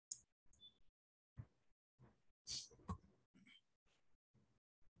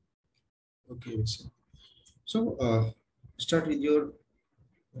Okay, so start with your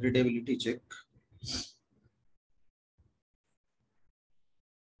readability check.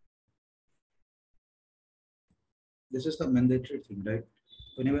 This is the mandatory thing, right?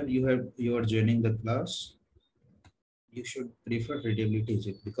 Whenever you are joining the class, you should prefer readability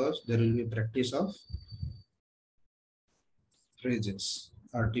check because there will be practice of phrases,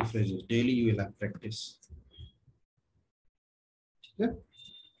 RT phrases. Daily you will have practice. Yeah.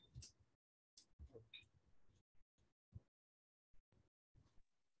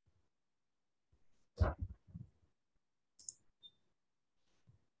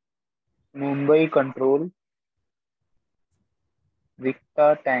 Mumbai Control,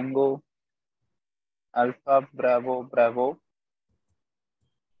 Victor Tango, Alpha Bravo Bravo,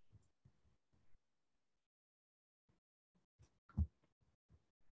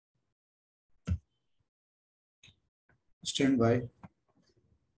 Stand by.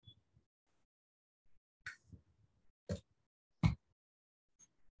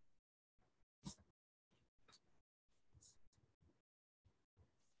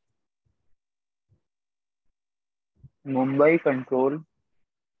 Mumbai Control,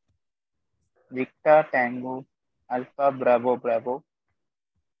 Victor Tango, Alpha Bravo Bravo,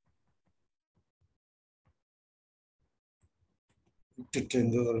 Victor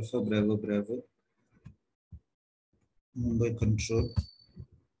Tango Alpha Bravo Bravo. Mumbai Control.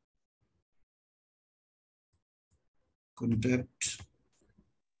 Contact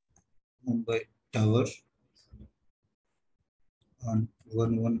Mumbai Tower on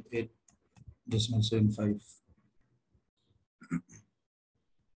 118.75.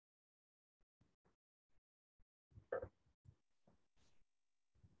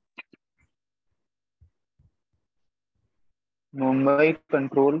 Mumbai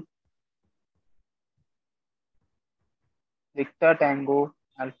Control, Victor Tango,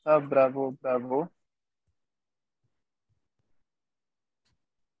 Alpha Bravo Bravo,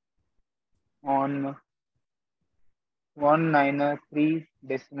 on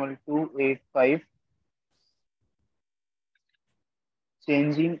 193.285,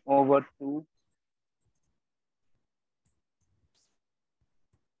 changing over to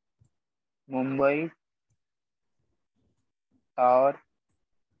Mumbai Tower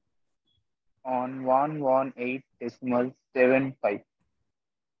on 118.75.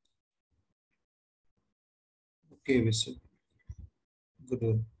 Okay, Vishal. Good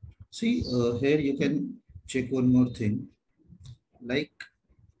one. See, here you can check one more thing. Like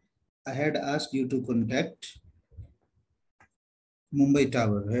I had asked you to contact Mumbai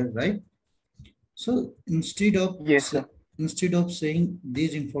Tower, right? So Yes, sir. instead of saying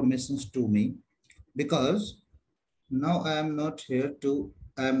these informations to me, because now I am not here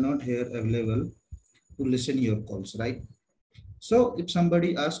available to listen your calls, right? So if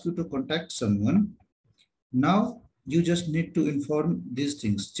somebody asks you to contact someone, now you just need to inform these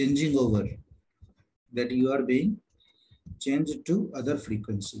things, changing over that you are being changed to other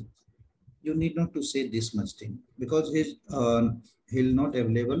frequency. You need not to say this much thing because he'll not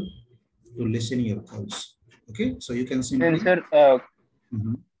available to listen your calls. Okay, so you can Then, simply sir,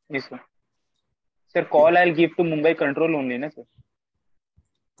 Mhm. yes, sir. Sir, call I'll give to Mumbai Control only, na, sir?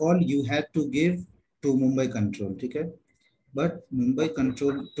 call you had to give to Mumbai Control, okay? But Mumbai Okay.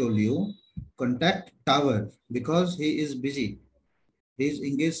 Control told you contact tower because he is busy. He is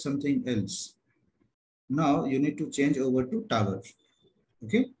engaged something else. Now you need to change over to tower.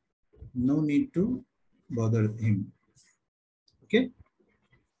 Okay, no need to bother him. Okay,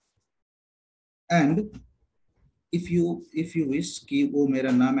 and if you wish कि वो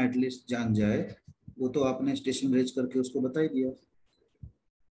मेरा नाम at least जान जाए, वो तो आपने station raise करके उसको बता ही दिया.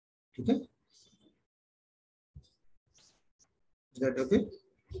 ठीक है, is that okay?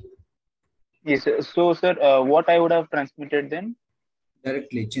 Yes, sir. So, sir, what I would have transmitted then?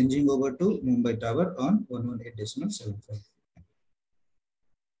 Directly changing over to Mumbai Tower on 118.75.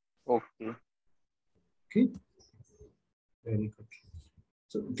 Okay. Okay, very good.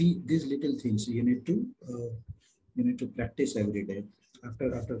 So these little things you need to practice every day.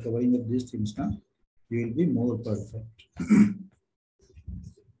 After covering up these things now, you will be more perfect.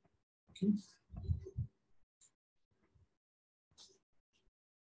 Okay.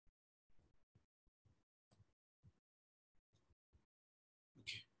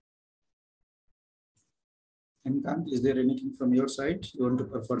 And Kant, is there anything from your side you want to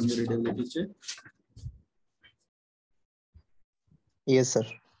perform your readability check? Yes, sir.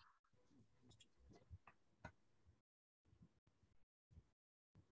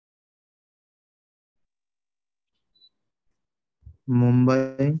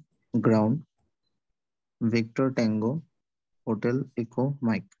 Mumbai ground, Victor Tango, Hotel Echo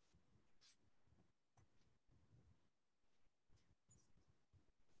Mike.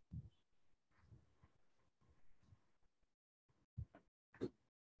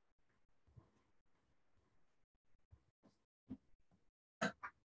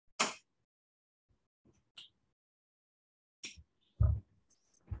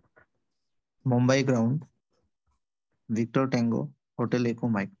 Mumbai ground, Victor Tango, Hotel Echo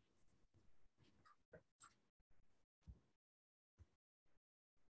Mike.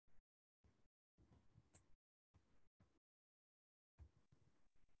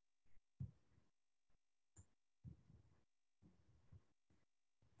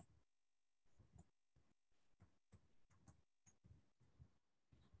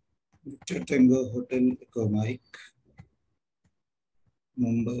 Victor Tango Hotel Echo Mike,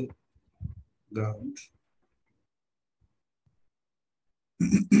 Mumbai ground.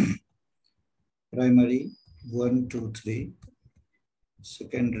 Primary 123,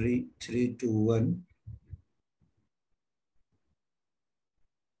 secondary 321.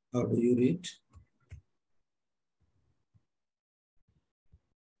 How do you read?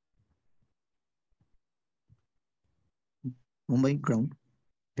 Mumbai ground,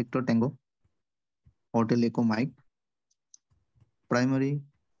 Victor Tango, Hotel Echo Mike. Primary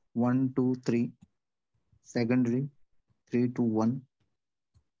 123, secondary 321,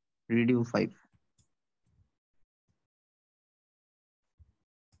 radio 5.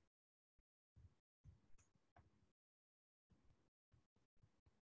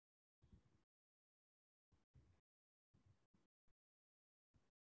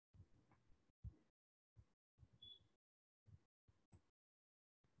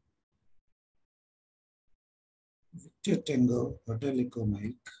 Victor Tango Hotel Echo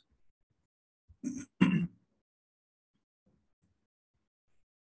Mike.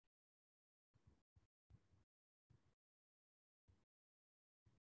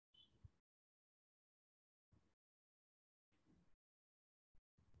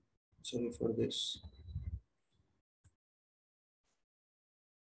 Sorry for this.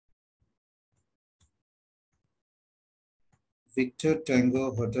 Victor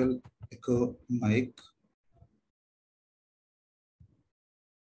Tango Hotel Echo Mike,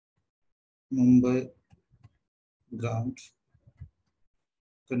 Mumbai ground.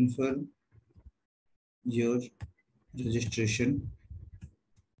 Confirm your registration.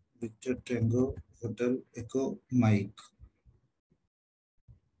 Victor Tango Hotel Echo Mike.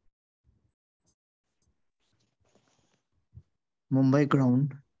 Mumbai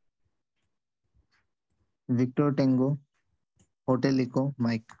ground, Victor Tango, Hotel Echo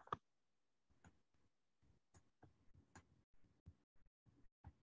Mike.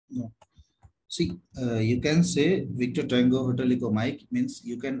 No. See, you can say Victor Tango Hotel Echo Mike means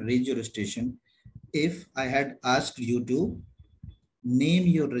you can raise your station. If I had asked you to name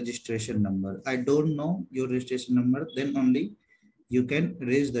your registration number, I don't know your registration number, then only you can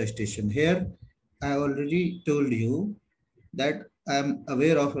raise the station. Here, I already told you that I am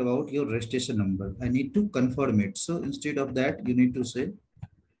aware of about your registration number. I need to confirm it. So instead of that, you need to say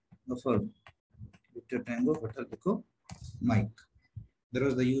affirm. Victor Tango Hotel Echo Mike. There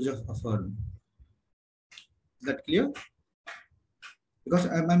was the use of affirm. Is that clear? Because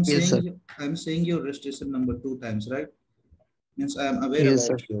Yes, sir. I'm saying your registration number two times, right? Means I am aware Yes,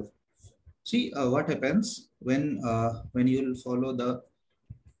 sir. about your. See what happens when you will follow the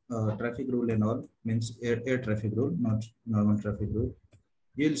traffic rule and all, means air traffic rule, not normal traffic rule.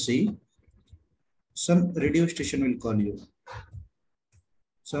 You'll see some radio station will call you.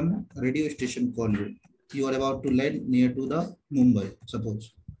 Some radio station call you. You are about to land near to the Mumbai.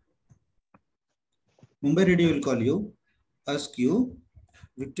 Suppose Mumbai radio will call you, ask you,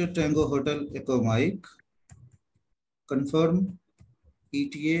 Victor Tango Hotel Echo Mike, confirm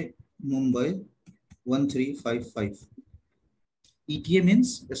ETA Mumbai 1355. ETA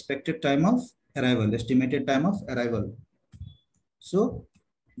means expected time of arrival, estimated time of arrival. So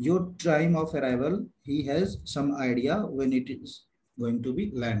your time of arrival, he has some idea when it is going to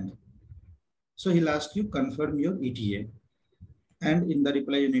be land. So he'll ask you confirm your ETA. And in the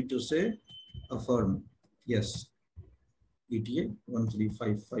reply, you need to say affirm. Yes, ETA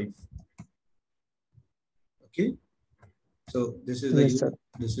 1355. Okay. So Yes, sir.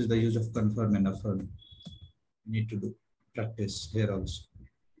 this is the use of confirm and affirm. You need to do practice here also.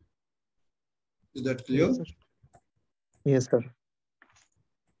 Is that clear? Yes, sir. Yes, sir.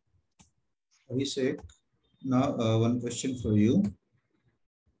 Abhishek, now one question for you.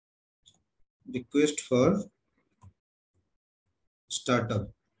 Request for startup.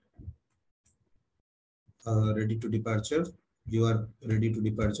 Ready to departure. You are ready to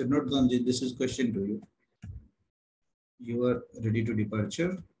departure. Not Ganji, this is question to you. You are ready to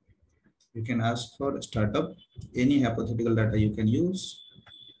departure. You can ask for startup. Any hypothetical data you can use.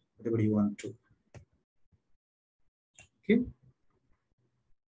 Whatever you want to. Okay.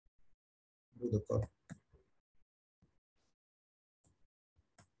 Do the call.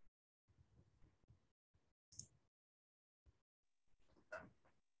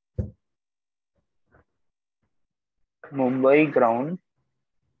 Mumbai ground,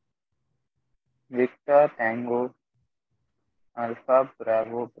 Victor Tango Alpha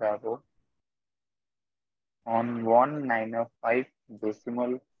Bravo Bravo on 195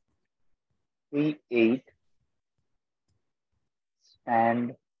 decimal 38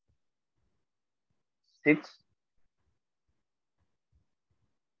 and 6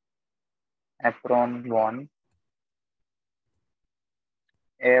 apron 1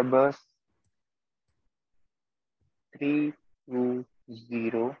 Airbus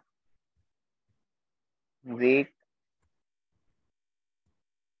 320 weight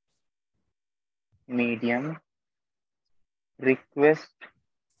medium request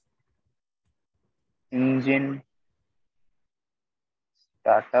engine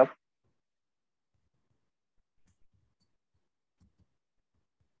startup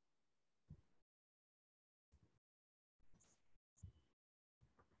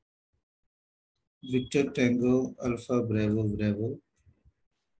Victor Tango Alpha Bravo Bravo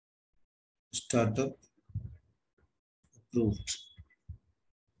startup approved.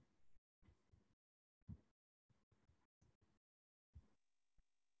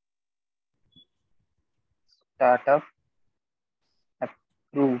 startup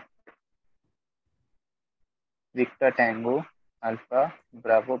approved Victor Tango Alpha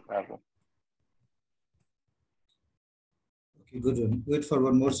Bravo Bravo. Okay, good one. Wait for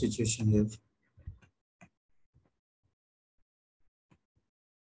one more situation here.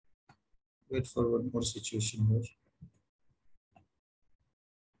 Wait for one more situation here.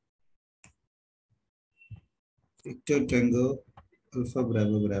 Victor Tango Alpha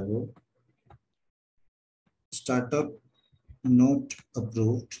Bravo Bravo startup not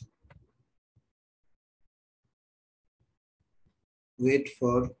approved. Wait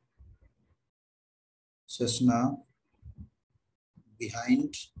for Cessna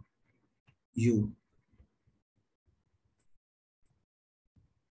behind you.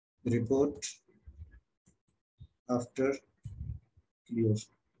 Report after clear.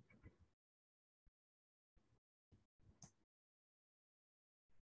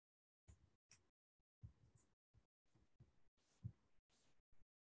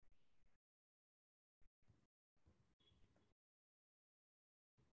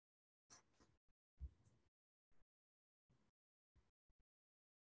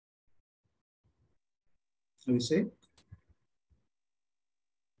 So we say,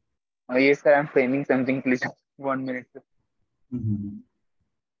 Yes, sir. I'm framing something. Please, 1 minute. Sir.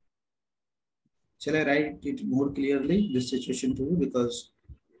 shall I write it more clearly, this situation to you, because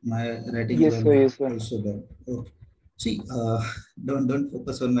my writing is Yes, sir. Yes, sir. also there. Okay. See, don't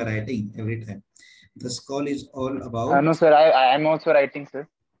focus on my writing every time. This call is all about. No, sir. I am also writing, sir.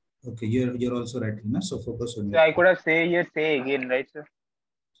 Okay, you're also writing, na? So focus on So your I call. could have say here, say again, right, sir?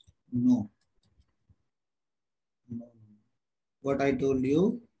 No, no. What I told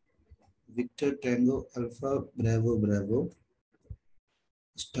you, Victor Tango Alpha Bravo Bravo,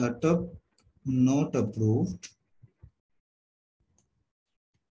 startup not approved.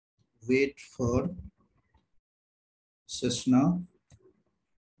 Wait for Cessna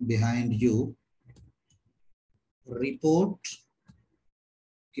behind you. Report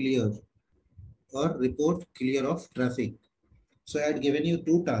clear or report clear of traffic. So I had given you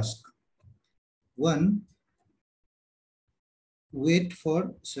two tasks. One, wait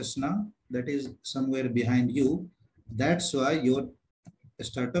for Cessna that is somewhere behind you. That's why your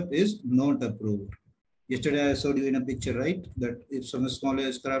startup is not approved. Yesterday I showed you in a picture, right? That if some small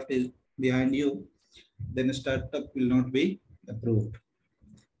aircraft is behind you, then a startup will not be approved.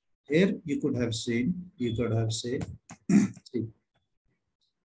 Here you could have seen, you could have said, see,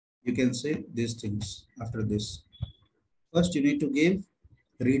 you can say these things after this. First, you need to give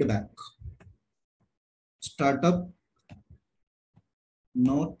read back. Startup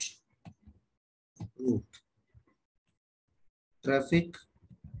not approved. Traffic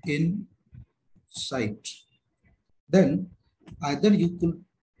in sight. Then either you could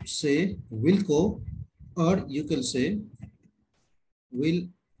say will go or you can say will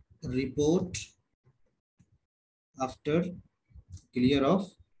report after clear of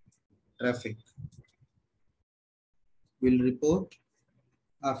traffic. Will report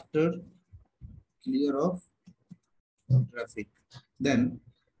after clear of traffic. Then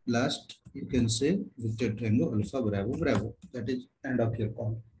last you can say Victor Tango Alpha Bravo Bravo. That is end of your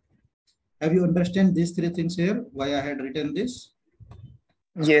call. Have you understand these three things here? Why I had written this?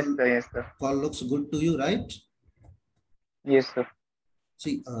 Yes, sir. Yes, sir. Call looks good to you, right? Yes, sir.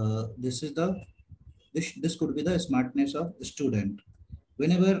 See, this is the this could be the smartness of student.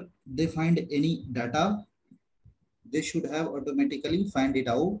 Whenever they find any data, they should have automatically find it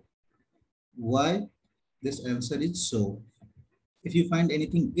out. Why? This answer is so. If you find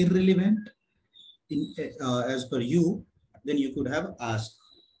anything irrelevant in as per you, then you could have asked,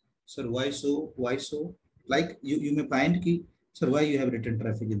 sir, why so? Why so? Like you may find ki, sir, why you have written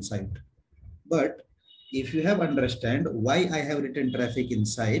traffic insight? But if you have understand why I have written traffic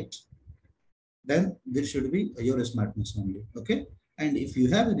insight, then this should be your smartness only. Okay. And if you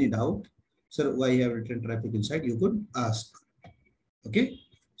have any doubt, sir, why you have written traffic insight, you could ask. Okay.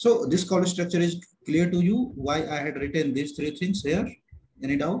 So this call structure is clear to you why I had written these three things here.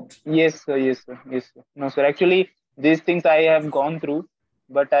 Any doubt? Yes, sir. Yes, sir. Yes, sir. No, sir. Actually, these things I have gone through,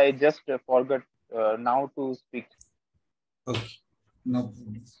 but I just forgot now to speak. Okay. No,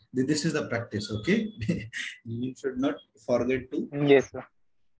 this is the practice. Okay. You should not forget to, Yes, sir.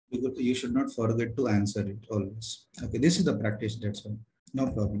 you should not forget to answer it always. Okay. This is the practice. That's all. No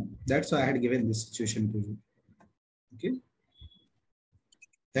problem. That's why I had given this situation to you. Okay.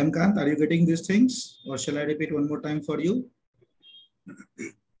 Hemkant, are you getting these things or shall I repeat one more time for you?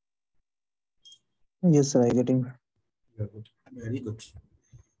 Yes, sir. I getting. Very good. Very good.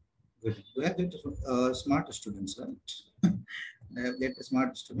 Good. We have get smart students, right? I have get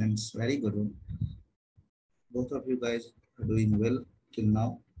smart students. Very good. Both of you guys are doing well till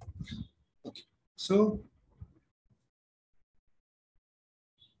now. Okay. So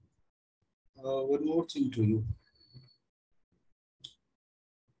one more thing to you.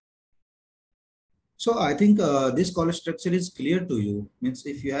 So I think this call structure is clear to you. Means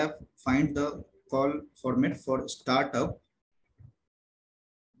if you have find the call format for startup,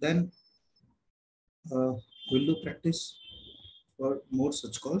 then will do practice for more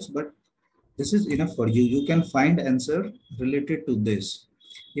such calls. But this is enough for you. You can find answer related to this.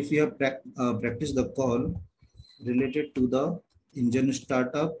 If you have practiced the call related to the engine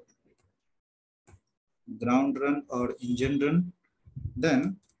startup, ground run or engine run,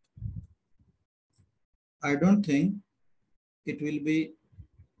 then I don't think it will be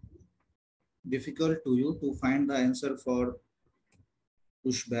difficult to you to find the answer for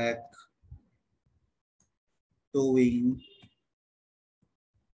pushback, towing,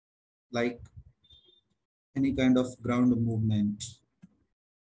 like any kind of ground movement.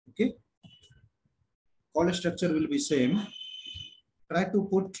 Okay, call structure will be same. Try to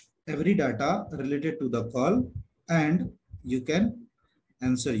put every data related to the call and you can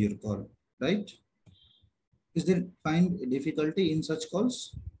answer your call, right? Is there find difficulty in such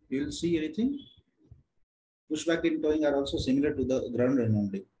calls? You will see anything. Pushback and towing are also similar to the ground run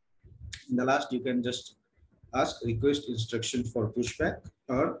only. In the last, you can just ask request instruction for pushback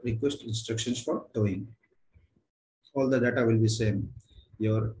or request instructions for towing. All the data will be same.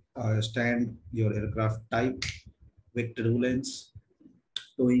 Your stand, your aircraft type, vector length,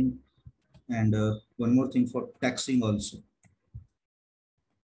 towing, and one more thing for taxiing also.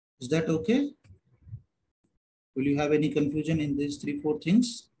 Is that okay? Will you have any confusion in these three, four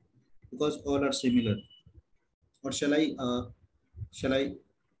things? Because all are similar. Or shall I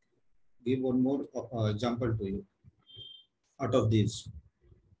give one more example to you out of these?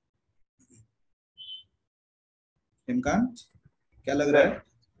 Hemkant क्या लग रहा Sir. है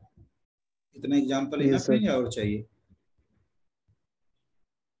इतना example Yes, enough है sir. या और चाहिए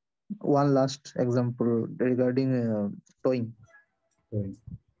One last example regarding towing.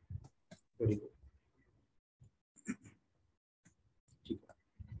 Very good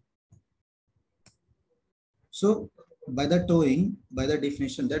so by the towing by the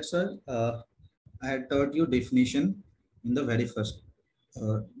definition that's a I had taught you definition in the very first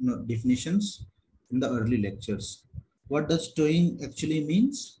no, definitions in the early lectures. What does towing actually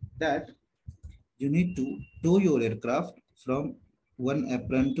means? That you need to tow your aircraft from one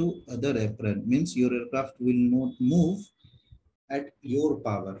apron to other apron. Means your aircraft will not move at your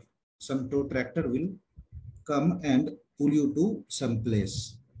power. Some tow tractor will come and pull you to some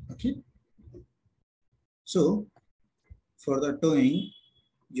place. Okay. So for the towing,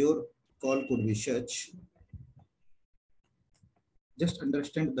 your call could be such. Just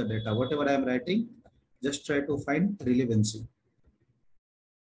understand the data. Whatever I am writing, just try to find relevancy.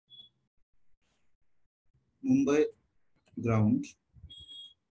 Mumbai ground,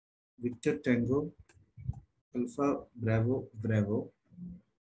 Victor Tango, Alpha Bravo Bravo,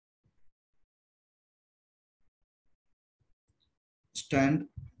 stand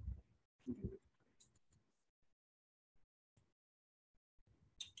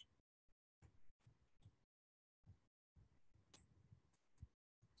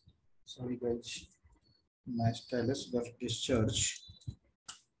sorry guys, my stylus got discharged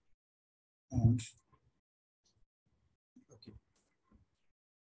and okay.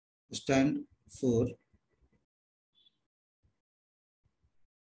 Stand for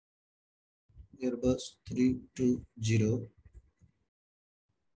Airbus 320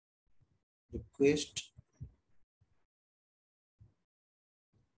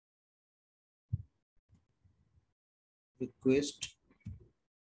 request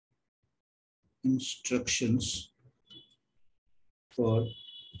instructions for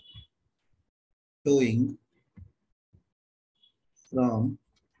towing from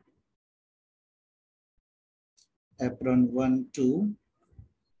apron 1 to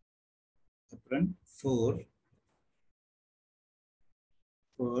apron 4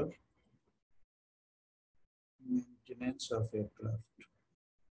 for maintenance of aircraft.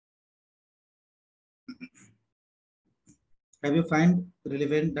 Have you found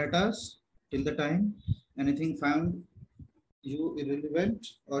relevant data till the time? Anything found you irrelevant,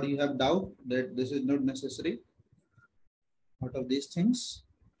 or you have doubt that this is not necessary out of these things?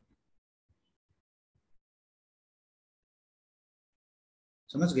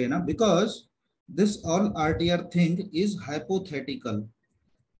 समझ गए ना? Because this all RTR thing is hypothetical.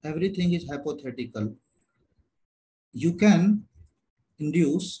 Everything is hypothetical. You can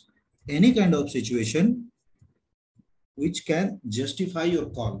induce any kind of situation which can justify your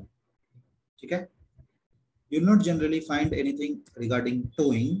call. Okay? You not generally find anything regarding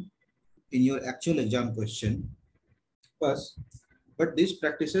towing in your actual exam question. But these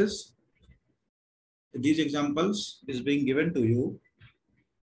practices, these examples is being given to you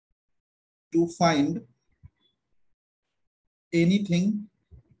to find anything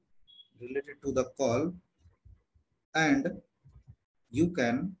related to the call, and you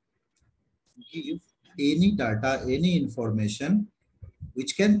can give any data, any information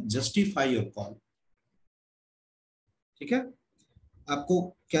which can justify your call. ठीक है? आपको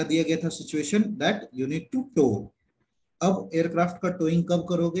क्या दिया गया था situation? That you need to to. अब aircraft का towing कब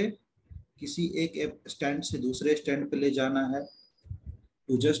करोगे? किसी एक स्टैंड से दूसरे स्टैंड पे ले जाना है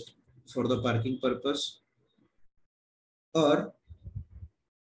to just for the parking purpose, और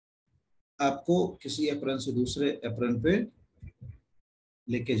आपको किसी एप्रन से दूसरे एप्रन पे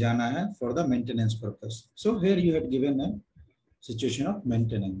लेके जाना है for the maintenance purpose. So here you have given a situation of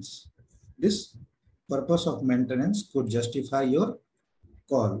maintenance. This purpose of maintenance could justify your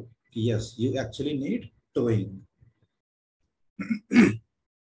call. Yes, you actually need towing.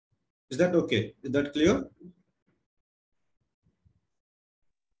 Is that okay? Is that clear?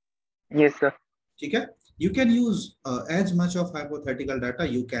 Yes, sir. ठीक है? You can use as much of hypothetical data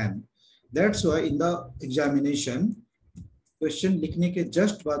you can. That's why in the examination question लिखने के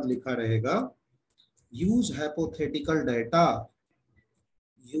just बाद लिखा रहेगा use hypothetical data.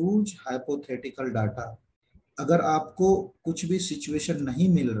 Use hypothetical data. अगर आपको कुछ भी सिचुएशन नहीं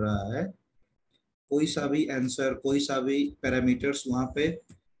मिल रहा है, कोई सा भी आंसर, कोई सा भी पैरामीटर्स वहां पे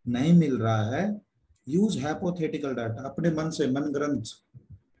नहीं मिल रहा है, यूज हाइपोथेटिकल डाटा. अपने मन से, मन ग्रंथ,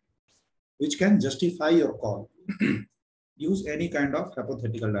 which can justify your call. Use any kind of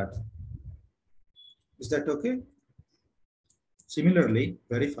hypothetical data. Is that okay? Similarly,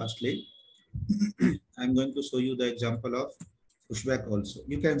 very fastly, I'm going to show you the example of pushback also.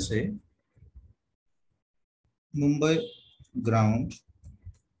 You can say Mumbai ground,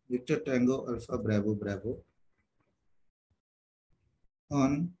 Victor Tango Alpha Bravo Bravo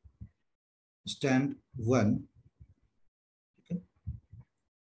on stand 1, okay.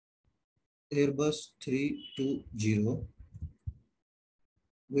 Airbus 320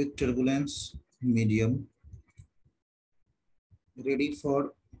 with turbulence medium, ready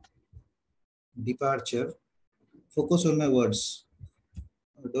for departure. Focus on my words.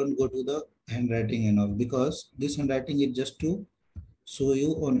 Don't go to the handwriting and all, because this handwriting is just to show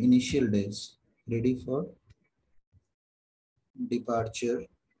you on initial days. Ready for departure.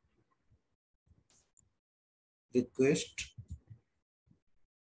 Request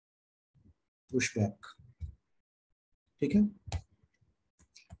pushback. Okay?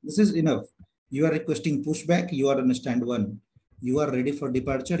 This is enough. You are requesting pushback. You are on stand 1. You are ready for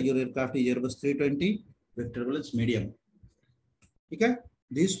departure. Your aircraft is Airbus 320 with turbulence medium. Okay?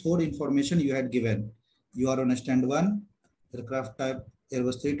 These 4 information you had given. You are on stand 1, aircraft type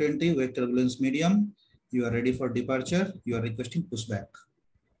Airbus 320 with turbulence medium. You are ready for departure. You are requesting pushback.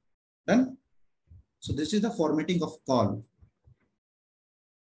 Done? So this is the formatting of call.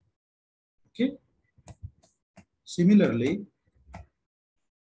 Okay? Similarly,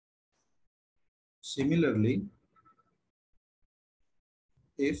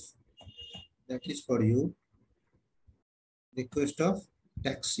 if that is for you, request of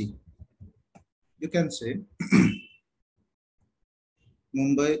taxi, you can say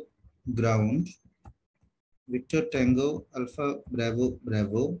Mumbai ground, Victor Tango Alpha Bravo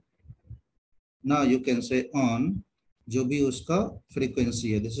Bravo. Now you can say on जो भी उसका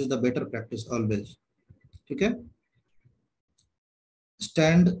frequency है, this is the better practice always. ठीक है।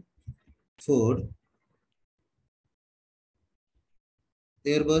 Stand for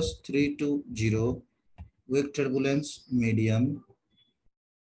Airbus 320 with turbulence medium.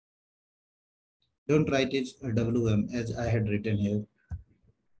 Don't write it WM as I had written here.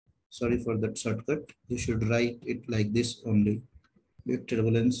 Sorry for that shortcut. You should write it like this only. With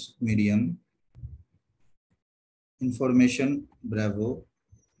turbulence medium. Information Bravo.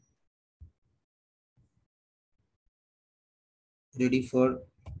 Ready for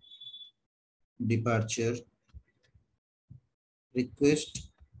departure. Request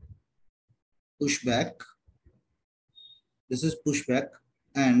pushback. This is pushback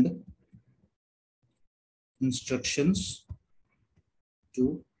and instructions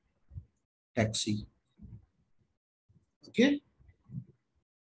to taxi. Okay.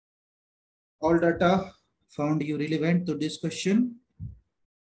 All data found you relevant to this question?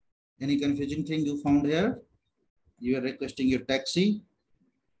 Any confusing thing you found here? You are requesting your taxi,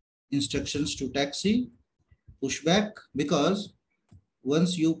 instructions to taxi, pushback, because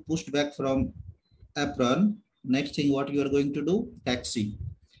once you pushed back from apron, next thing what you are going to do? Taxi.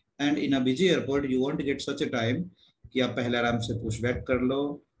 And in a busy airport, you want to get such a time कि आप पहले आराम से pushback कर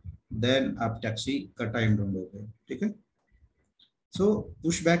लो, then आप taxi का time ढूंढोगे, ठीक है? So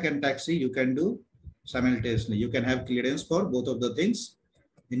pushback and taxi you can do simultaneously. You can have clearance for both of the things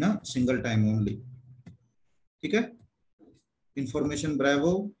in a single time only. ठीक है? Information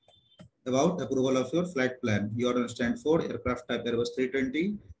Bravo about approval of your flight plan. You are on stand for aircraft type Airbus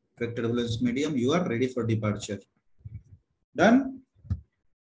 320, vector turbulence medium. You are ready for departure. Done?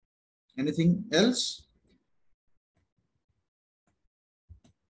 Anything else?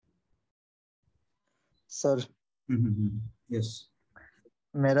 Sir Yes.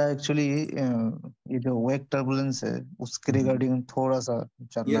 मेरा actually ये जो wait turbulence है उसके regarding थोड़ा सा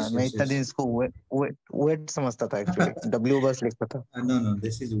जानना Yes, है। मैं yes, इतना दिन yes. इसको वेट समझता था, एक्चुअली डब्ल्यू बस लिखता था। No,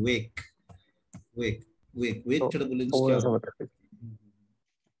 this is wake. Wake तो turbulence क्या थोड़ा सा होता बता। है?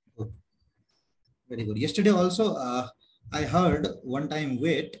 Very good. Yesterday also, I heard one time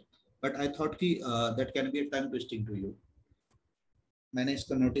wait, but I thought कि that can be a tongue twisting to you. मैंने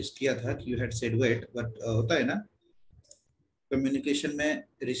इसको नोटिस किया था कि you had said wait, but होता है ना, communication में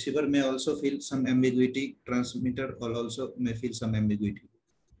receiver may also feel some ambiguity, transmitter will also may feel some ambiguity.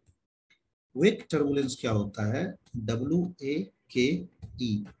 Wake turbulence क्या होता है? WAKE.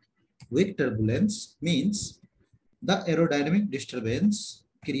 Wake turbulence means the aerodynamic disturbance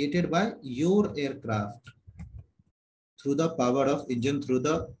created by your aircraft through the power of engine, through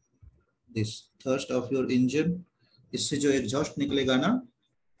the this thrust of your engine. इससे जो exhaust निकलेगा ना,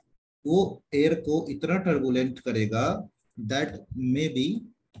 वो air को इतना टर्बुलेंट करेगा that may be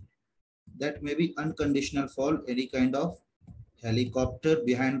unconditional fall, any kind of helicopter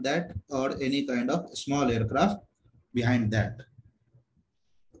behind that or any kind of small aircraft behind that.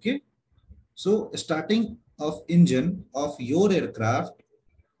 Okay, so starting of engine of your aircraft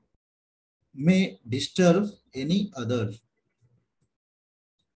may disturb any other.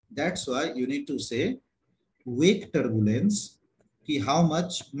 That's why you need to say wake turbulence, ki how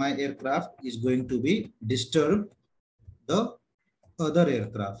much my aircraft is going to be disturbed the other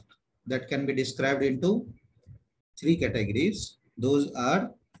aircraft. That can be described into three categories. Those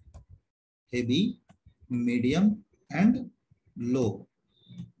are heavy, medium and low.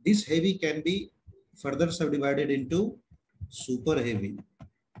 This heavy can be further subdivided into super heavy.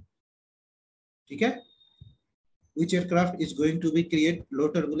 ठीक है? Which aircraft is going to be create low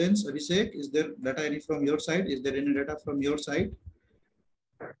turbulence? Abhishek, is there data any from your side? Is there any data from your side?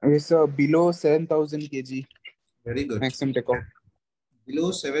 Yes, below 7,000 kg. Very good. Maximum takeoff.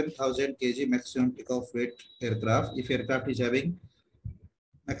 Below 7,000 kg maximum takeoff weight aircraft. If aircraft is having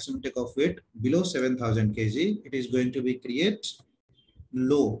maximum takeoff weight below 7,000 kg, it is going to be create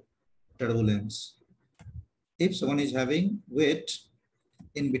low turbulence. If someone is having weight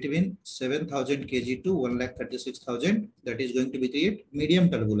in between 7,000 kg to 1,36,000, that is going to be create medium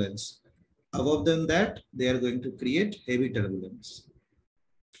turbulence. Above than that, they are going to create heavy turbulence.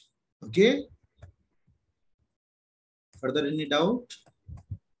 Okay. Further any doubt?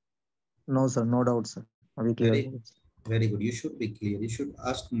 No sir, no doubt sir, अभी clear. Very good. You should be clear. You should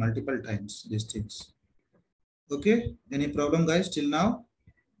ask multiple times these things. Okay. Any problem, guys, till now?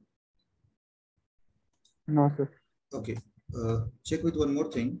 No, sir. Okay. Check with one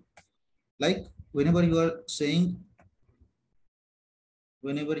more thing. Like whenever you are saying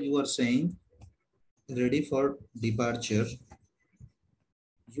ready for departure,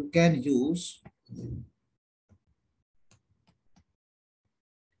 you can use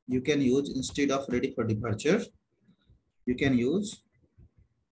instead of ready for departure, You can use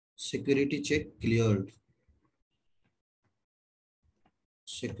security check cleared.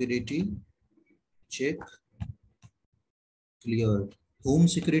 Security check cleared. Whom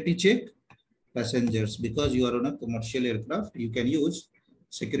security check? Passengers. Because you are on a commercial aircraft, you can use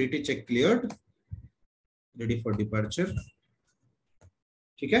security check cleared, ready for departure.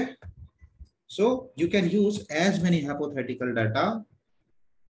 Okay. So you can use as many hypothetical data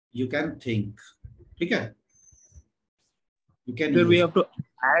you can think. Okay. You can Sir, use. we have to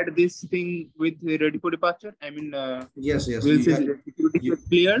add this thing with ready for departure. I mean, Yes. we'll say security check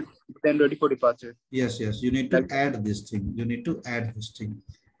cleared, then ready for departure. Yes. You need to add this thing. You need to add this thing.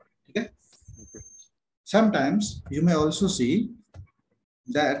 Okay. Sometimes you may also see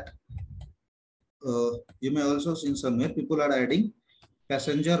that you may also see somewhere people are adding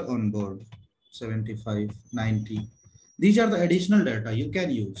passenger on board 75, 90. These are the additional data you can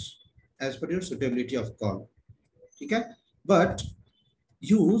use as per your suitability of call. Okay. But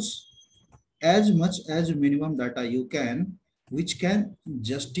use as much as minimum data you can, which can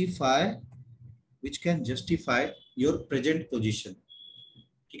justify your present position.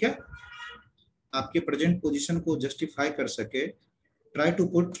 ठीक है? आपके present position को justify कर सके. Try to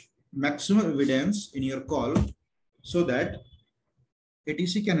put maximum evidence in your call so that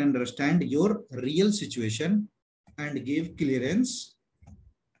ATC can understand your real situation and give clearance,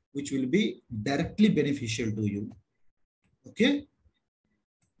 which will be directly beneficial to you. Okay?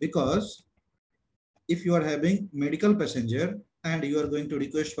 Because if you are having medical passenger and you are going to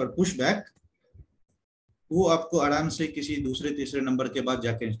request for pushback, वो आपको आराम से किसी दूसरे तीसरे number के बाद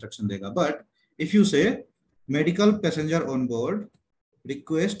जाके इंस्ट्रक्शन देगा. बट इफ यू से medical passenger on board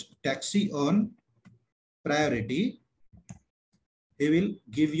request taxi on priority, he will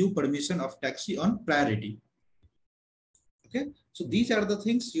give you permission of taxi on priority. Okay, so these are the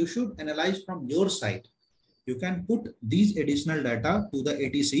things you should analyze from your side. You can put these additional data to the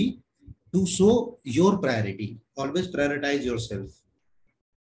ATC to show your priority. Always prioritize yourself.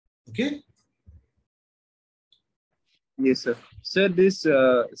 Okay. Yes, sir. Sir, this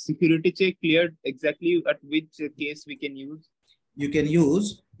security check cleared exactly at which case we can use? You can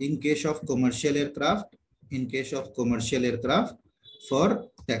use in case of commercial aircraft. In case of commercial aircraft, for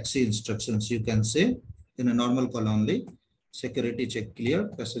taxi instructions, you can say in a normal call only, security check clear,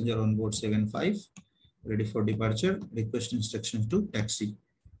 passenger on board 75, ready for departure, request instructions to taxi.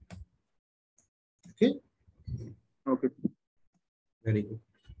 Okay. Okay. Very good.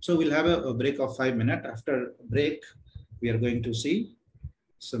 So we'll have a break of 5 minutes. After break, we are going to see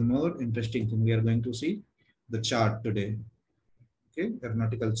some more interesting thing. We are going to see the chart today. Okay,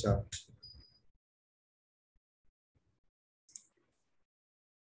 aeronautical chart.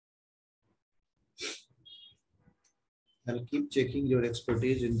 I'll keep checking your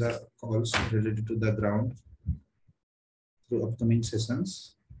expertise in the calls related to the ground through upcoming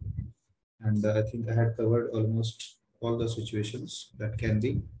sessions. And I think I had covered almost all the situations that can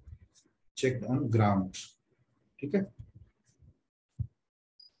be checked on ground. Okay.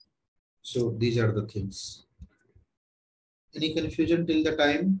 So these are the things. Any confusion till the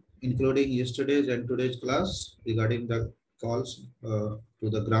time, including yesterday's and today's class regarding the calls to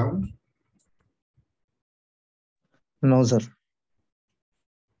the ground? No, sir.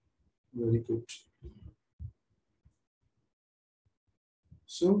 Very good.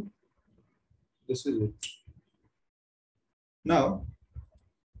 So this is it. Now,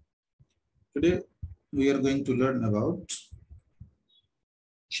 today we are going to learn about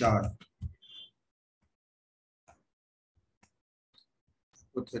chart.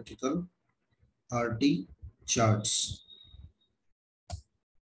 Hypothetical RT charts.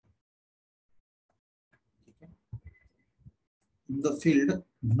 In the field,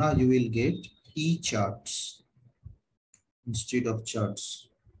 now you will get E charts instead of charts.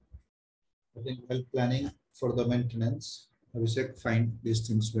 I think while planning for the maintenance, Abhishek find these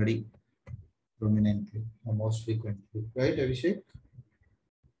things very prominently or most frequently. Right, Abhishek?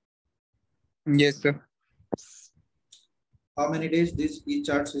 Yes, sir. How many days this E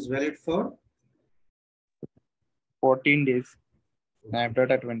charts is valid for? 14 days. I have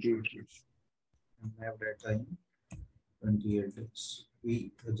data 28 days. And I have data in 28 days.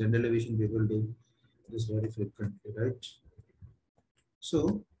 We, the general aviation people, do this very frequently, right?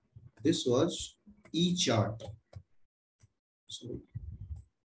 So this was E chart. So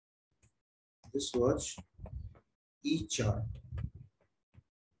this was E chart.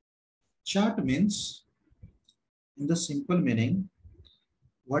 Chart means, in the simple meaning,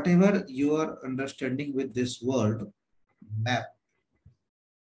 whatever you are understanding with this word map,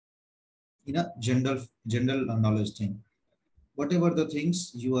 in a general knowledge thing, whatever the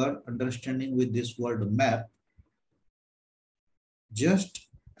things you are understanding with this word map, Just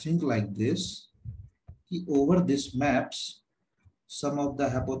think like this. Over these maps, some of the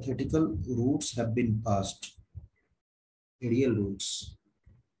hypothetical routes have been passed, aerial routes.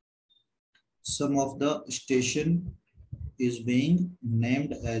 Some of the station is being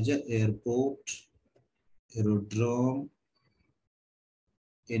named as an airport, aerodrome,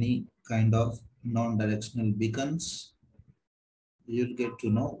 any kind of non-directional beacons. You'll get to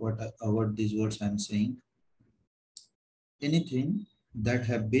know what these words I'm saying. Anything that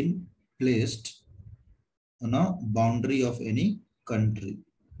have been placed on a boundary of any country.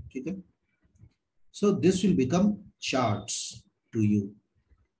 Okay? So this will become charts to you.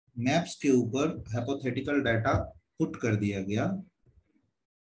 Maps के ऊपर hypothetical data put कर दिया गया,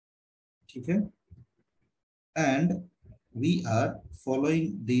 ठीक है? And we are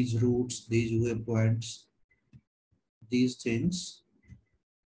following these routes, these waypoints, these things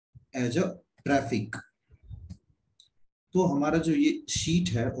as a traffic. तो हमारा जो ये शीट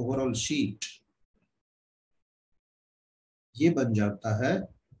है, ओवरऑल शीट, ये बन जाता है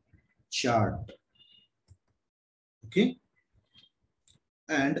chart. Okay?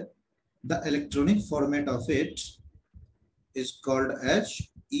 And the electronic format of it is called as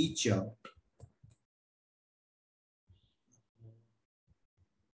e-chart.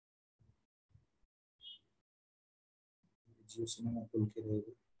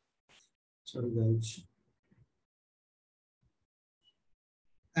 Sorry guys.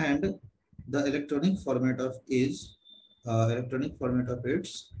 And the electronic format of it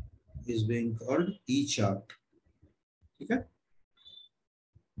is being called e-chart. Okay?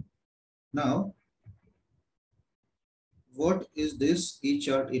 Now, what is this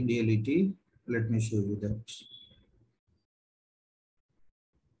e-chart in reality? Let me show you that.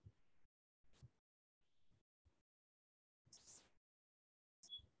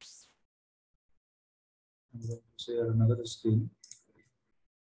 I'm going to share another screen.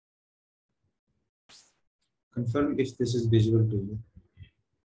 Confirm if this is visible to you.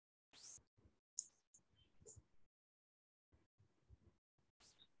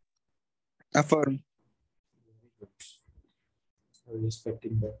 Affirm. I was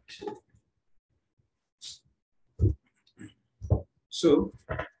expecting that. So,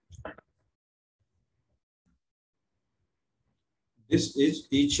 this is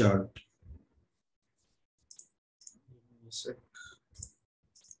e-chart.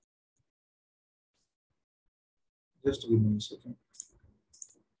 Just give me a second.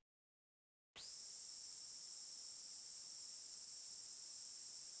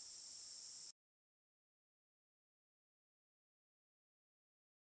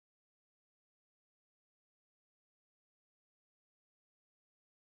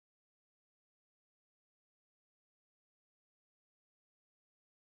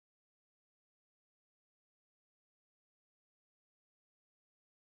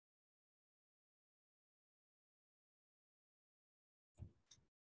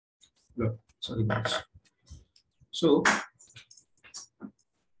 Look, sorry guys. So,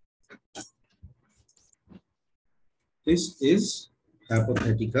 this is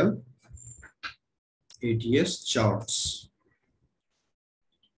hypothetical ATS charts.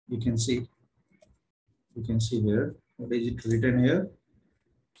 You can see here. What is it written here?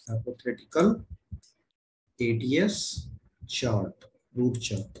 Hypothetical ATS chart, route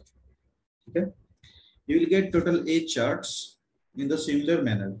chart. Okay. You will get total 8 charts in the similar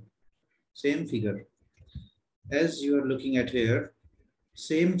manner. Same figure. As you are looking at here,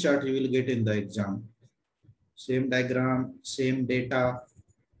 same chart you will get in the exam. Same diagram, same data,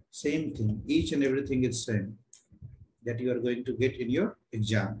 same thing. Each and everything is same that you are going to get in your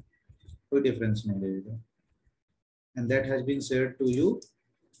exam. No difference. And that has been shared to you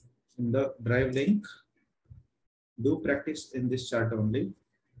in the drive link. Do practice in this chart only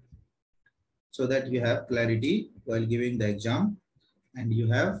so that you have clarity while giving the exam and you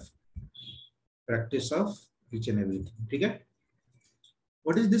have practice of each and everything. Okay?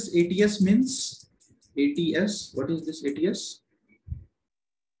 What is this ATS means? ATS, what is this ATS?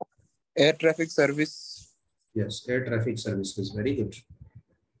 Air traffic service. Yes, air traffic services. Very good.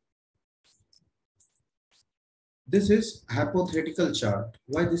 This is hypothetical chart.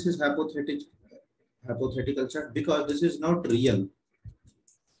 Why this is hypothetical chart? Because this is not real.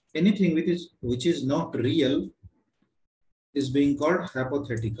 Anything which is not real is being called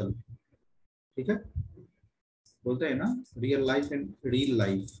hypothetical. Okay? बोलते हैं ना, real life and real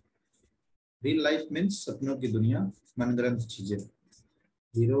life. Real life means सपनों की दुनिया, मनगढ़ंत चीजें.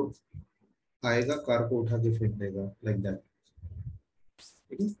 Hero आएगा, car को उठा के फेंक देगा, like that.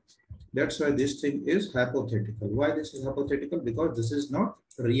 Okay? That's why this thing is hypothetical. Why this is hypothetical? Because this is not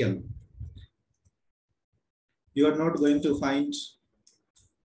real. You are not going to find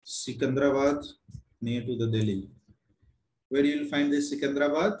Sikandrabad, near to the Delhi. Where you will find this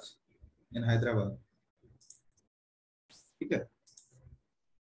Sikandrabad? In Hyderabad. Okay.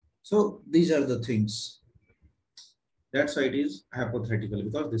 So these are the things. That's why it is hypothetical,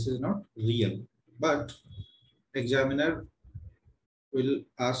 because this is not real. But examiner will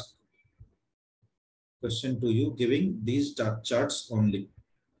ask question to you giving these charts only.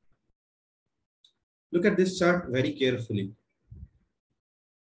 Look at this chart very carefully.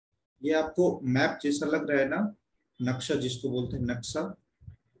 ये आपको map जैसा लग रहा है ना, नक्शा जिसको बोलते हैं नक्शा.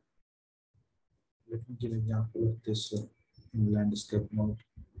 Let me give an example of this in landscape mode.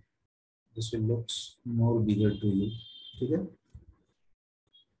 This will look more bigger to you. ठीक है,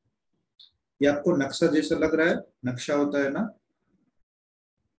 ये आपको नक्शा जैसा लग रहा है, नक्शा होता है ना.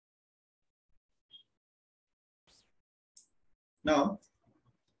 Now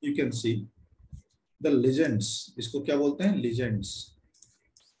you can see the legends. इसको क्या बोलते हैं? Legends.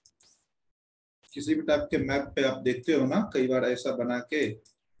 किसी भी टाइप के मैप पे आप देखते हो ना, कई बार ऐसा बना के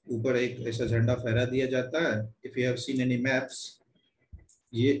ऊपर एक ऐसा झंडा फहरा दिया जाता है. If you have seen any maps,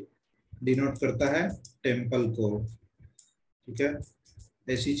 ये डिनोट करता है टेम्पल को. ठीक है,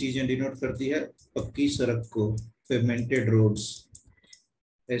 ऐसी चीजें डिनोट करती है पक्की सड़क को, पेवमेंटेड रोड्स.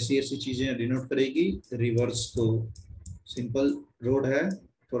 ऐसी ऐसी चीजें डिनोट करेगी रिवर्स को. सिंपल रोड है,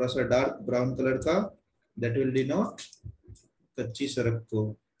 थोड़ा सा डार्क ब्राउन कलर का, दैट विल डिनोट कच्ची सड़क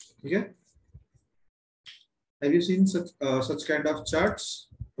को. ठीक है, have you seen such kind of charts,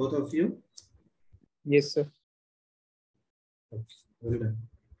 both of you? Yes, sir. Okay, well done.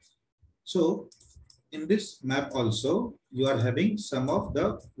 So in this map also you are having some of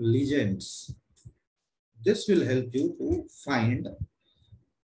the legends. This will help you to find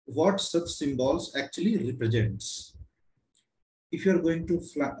what such symbols actually represents. If you are going to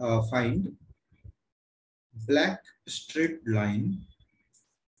find black straight line,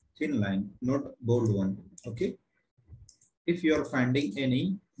 thin line, not bold one. Okay, if you are finding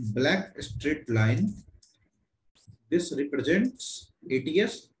any black straight line, this represents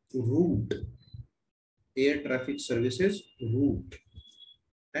ATS route, air traffic services route.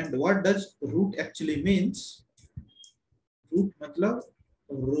 And what does route actually means? Route मतलब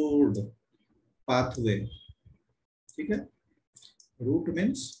road, pathway. ठीक है, route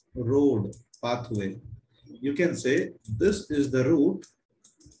means road, pathway. You can say this is the route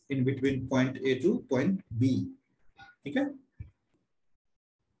in between point A to point B. Okay,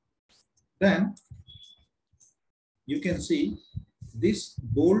 then you can see this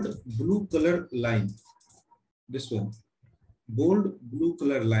bold blue color line, this one, bold blue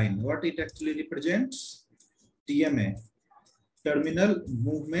color line. What it actually represents? TMA, terminal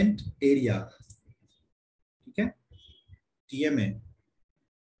movement area. Okay, TMA.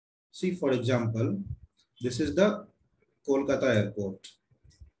 See, for example, this is the Kolkata airport.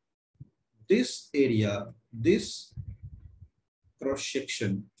 This area, this cross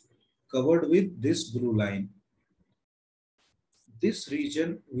section covered with this blue line, this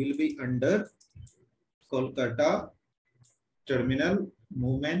region will be under Kolkata terminal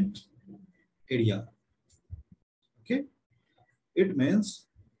movement area. Okay, it means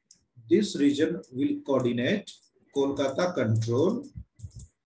this region will coordinate Kolkata control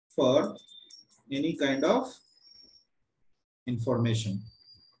for any kind of information.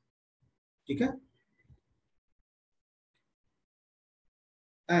 ठीक है,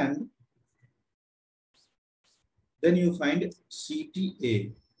 and then you find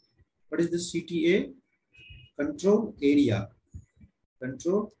CTA. What is the CTA? Control area.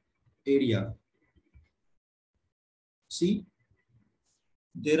 Control area. See,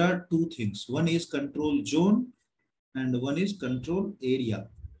 there are two things. One is control zone and one is control area.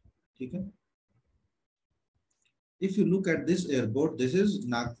 ठीक है, if you look at this airport, this is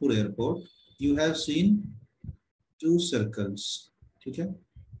Nagpur airport. You have seen two circles. ठीक है,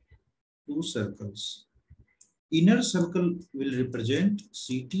 two circles. Inner circle will represent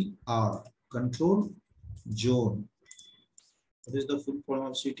CTR, control zone. What is the full form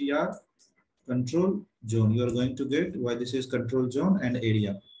of CTR? Control zone. You are going to get why this is control zone and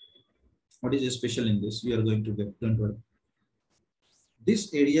area. What is special in this? You are going to get, don't worry.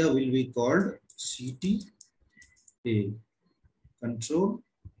 This area will be called CTA, control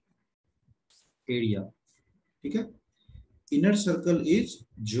area. ठीक है, inner circle is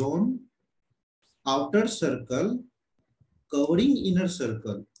zone, outer circle covering inner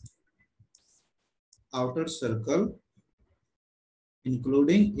circle, outer circle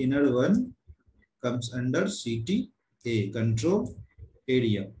including inner one comes under CTA, control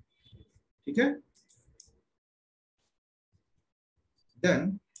area. ठीक है,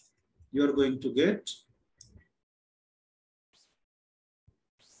 then you are going to get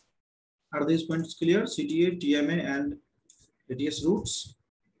Are these points clear? CTA, TMA, and ATS routes.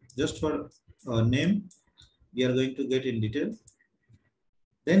 Just for name, we are going to get in detail.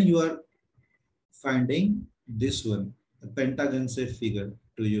 Then you are finding this one, a pentagon shape figure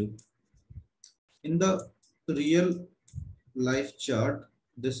to you. In the real life chart,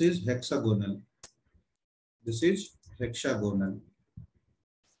 this is hexagonal. This is hexagonal.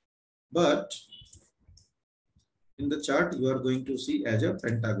 But in the chart, you are going to see as a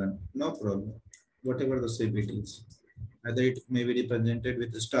pentagon. No problem. Whatever the shape it is. Either it may be represented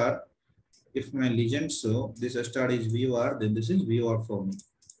with a star. If my legend show this star is VOR, then this is VOR for me.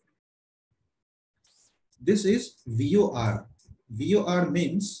 This is VOR. VOR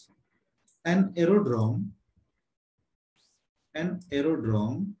means an aerodrome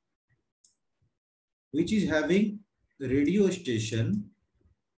which is having radio station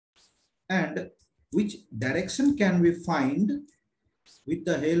and which direction can we find with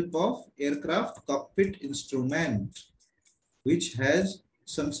the help of aircraft cockpit instrument, which has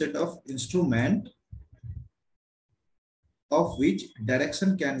some set of instrument of which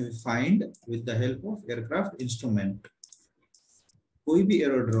direction can we find with the help of aircraft instrument. कोई भी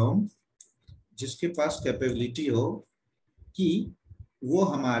aerodrome जिसके पास capability हो कि वो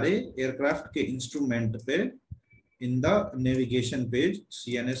हमारे aircraft के instrument पे in the navigation page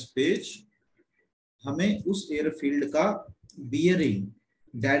CNS page हमें उस एयरफील्ड का बियरिंग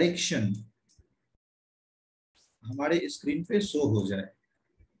डायरेक्शन हमारे स्क्रीन पे शो हो जाए,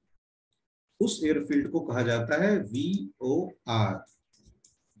 उस एयरफील्ड को कहा जाता है VOR.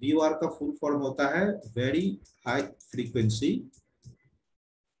 VOR का फुल फॉर्म होता है very high frequency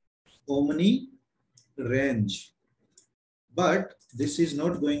omni range. But this is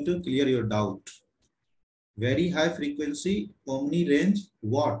not going to clear your doubt. Very high frequency omni range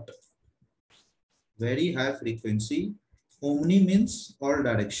what? Very high frequency omni means all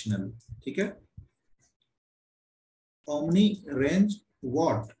directional. ठीक है? Omni range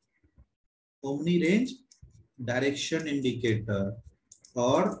what? Omni range direction indicator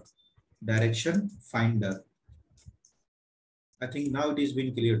or direction finder. I think now it is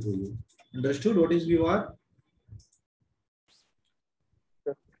been clear to you. Understood what is VOR?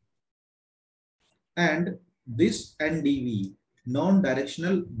 And this NDV,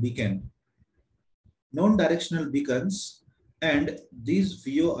 non-directional beacon. Non-directional beacons and these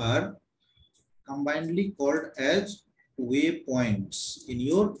VOR combinedly called as waypoints in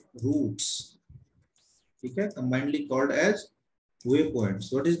your routes. Okay, combinedly called as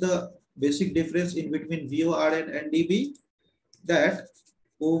waypoints. What is the basic difference in between VOR and NDB? That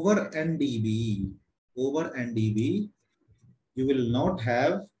over NDB, you will not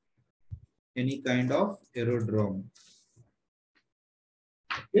have any kind of aerodrome.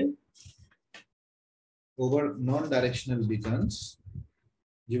 Okay. Over non-directional beacons,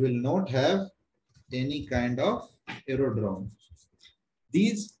 you will not have any kind of aerodrome.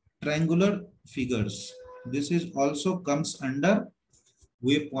 These triangular figures, this is also comes under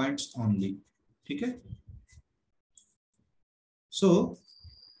waypoints only. Okay. So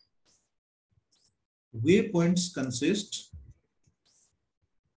waypoints consist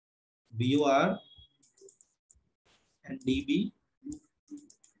VOR and DB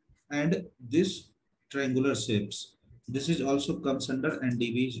and this triangular shapes. This is also comes under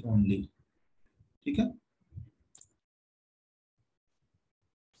NDBs only. Okay.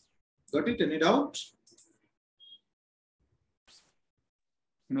 Got it? Any doubt?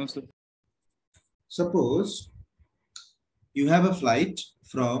 No, sir. Suppose you have a flight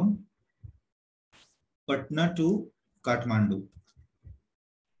from Patna to Kathmandu.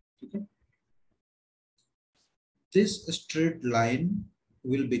 Okay. This straight line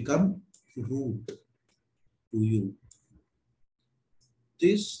will become route to you.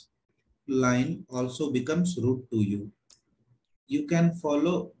 This line also becomes route to you. You can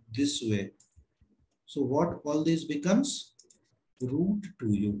follow this way. So what all this becomes? Route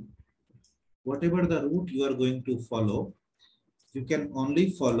to you. Whatever the route you are going to follow, you can only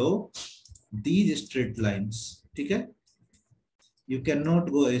follow these straight lines. Okay? You cannot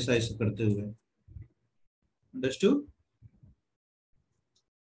go ऐसा करते हुए. Understood?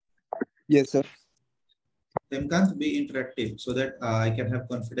 Yes, sir. Them can't be interactive so that I can have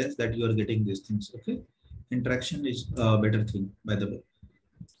confidence that you are getting these things. Okay? Interaction is a better thing, by the way.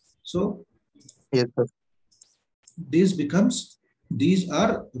 So Yes, sir. these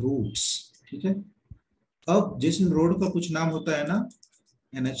are routes. ठीक है? अब जिस road का कुछ नाम होता है ना,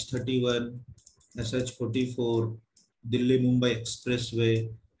 NH31, SH44, Delhi Mumbai expressway,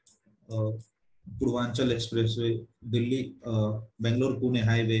 Purvanchal expressway, Delhi Bangalore Pune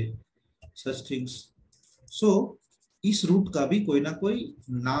highway, such things. So इस रूट का भी कोई ना कोई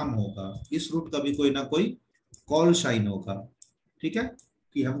नाम होगा, इस रूट का भी कोई ना कोई कॉल साइन होगा, ठीक है,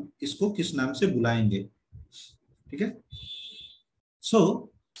 कि हम इसको किस नाम से बुलाएंगे, ठीक है।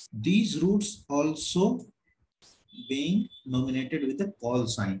 So these roots also being nominated with a call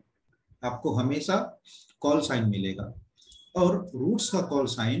sign, आपको हमेशा कॉल साइन मिलेगा। और रूट्स का call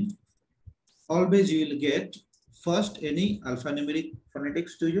sign always you will get first any alphanumeric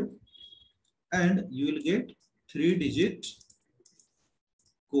phonetics to you, and you will get 3-digit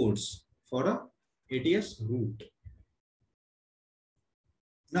codes for a ATS root.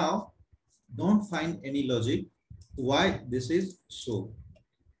 Now don't find any logic why this is so,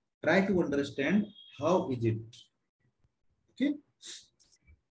 try to understand how is it, okay।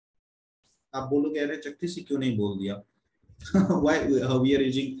 आप बोलोगे अरे चक्की से क्यों नहीं बोल दिया why we are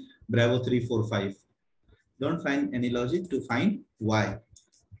using Bravo 345, don't find any logic to find why,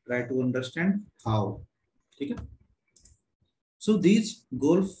 try to understand how, ठीक है। So these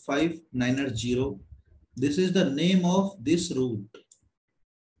Golf 5990, this is the name of this route,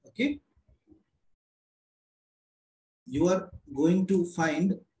 okay। You are going to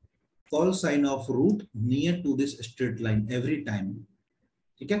find call sign of route near to this straight line every time,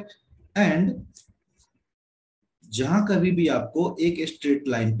 ठीक है। and जहां कभी भी आपको एक straight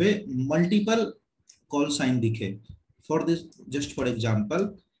line पे मल्टीपल कॉल साइन दिखे, for this just for example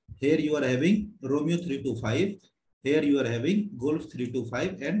here you are having Romeo 325, here you are having Golf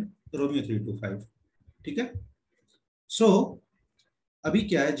 325 and Romeo 325, ठीक है। सो अभी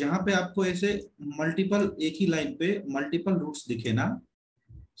क्या है, जहां पे आपको ऐसे मल्टीपल एक ही लाइन पे मल्टीपल रूट्स दिखे ना,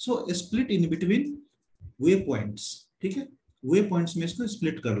 so split in between way points, ठीक है, वे पॉइंट्स में इसको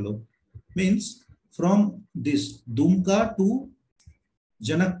स्प्लिट कर लो। Means from this Dumka to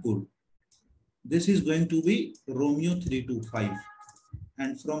Janakpur, this is going to be Romeo 325,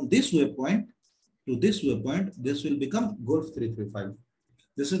 and from this waypoint to this waypoint this will become Golf 335.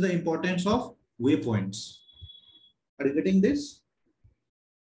 This is the importance of waypoints. Are you getting this?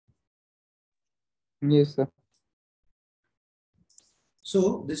 Yes, sir.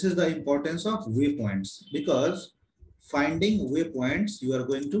 So this is the importance of waypoints, because finding waypoints you are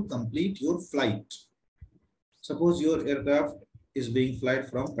going to complete your flight. Suppose your aircraft is being flight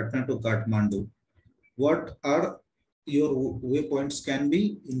from Patna to Kathmandu, what are your waypoints can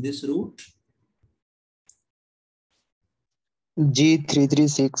be in this route?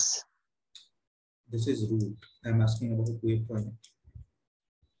 G336. This is route, I am asking about waypoint.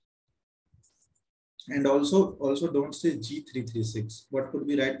 And also don't say G336, what could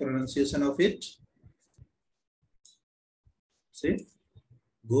be right pronunciation of it? Say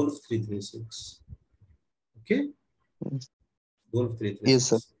Golf 336, okay, Golf 336. Yes,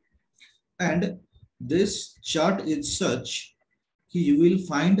 sir. And this chart is such you will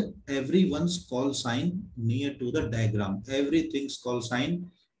find everyone's call sign near to the diagram, everything's call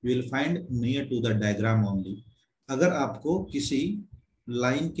sign you will find near to the diagram only. अगर आपको किसी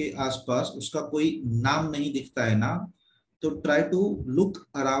line के आसपास उसका कोई नाम नहीं दिखता है ना, तो try to look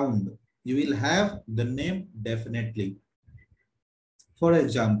around, you will have the name definitely. For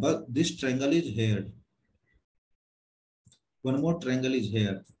example, this triangle is here, one more triangle is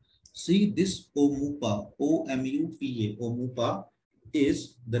here. See this Omupa, O-M-U-P-A, Omupa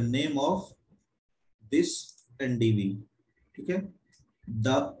is the name of this NDV, okay?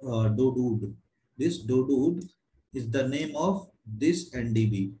 The Dodud, this Dodud is the name of this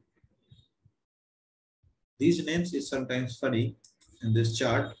NDV. These names is sometimes funny in this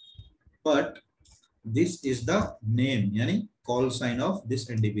chart, but this is the name, yani call sign of this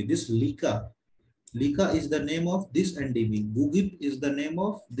NDV. This Lika, Lika is the name of this NDV. Gugip is the name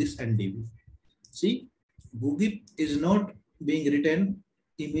of this NDV. See, Gugip is not being written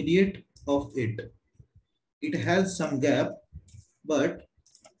immediate of it. It has some gap, but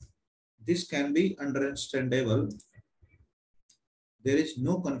this can be understandable. There is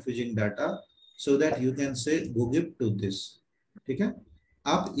no confusing data, so that you can say Gugip to this. ठीक है?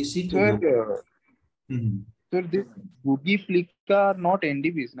 आप इसी को Sir, this Boogie Flicka are not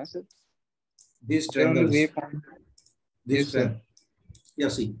NDBs, na sir? These They're only triangles. waypoint. This Yes, sir. Yeah,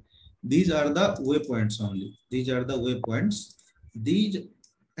 see, these are the waypoints only. These are the waypoints. These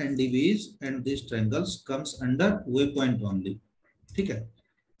NDVs and these triangles comes under waypoint only. Okay.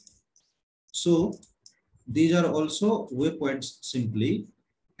 So these are also waypoints simply.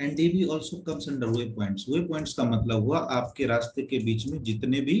 NDV also comes under waypoints. Waypoints का मतलब हुआ आपके रास्ते के बीच में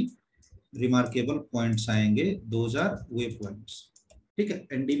जितने भी remarkable points आएंगे, those are waypoints. ठीक है,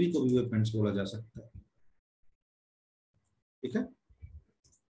 NDV को भी waypoints बोला जा सकता है. ठीक है.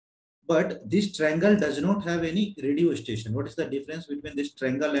 But this triangle does not have any radio station. What is the difference between this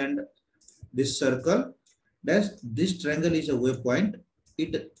triangle and this circle? that this triangle is a waypoint.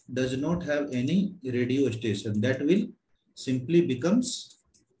 It does not have any radio station. That will simply becomes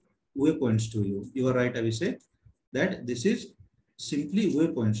waypoints to you. You are right, Abhishek, that this is simply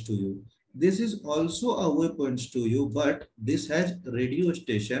waypoints to you. This is also a waypoints to you, but this has radio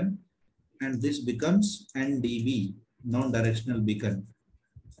station and this becomes NDB, non-directional beacon.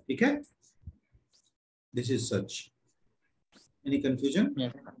 Okay? This is such. Any confusion?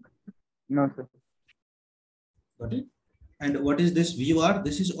 Yes. No, sir. Got it? And what is this VR?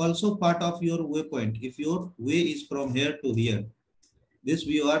 This is also part of your waypoint. If your way is from here to here, this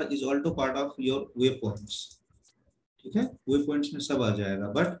VR is also part of your waypoints. Okay? Waypoints में सब आ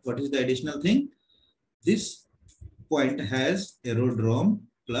जाएगा. But what is the additional thing? This point has aerodrome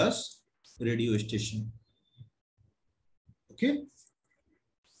plus radio station. Okay?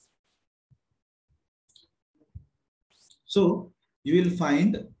 So you will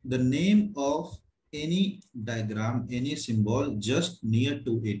find the name of any diagram, any symbol just near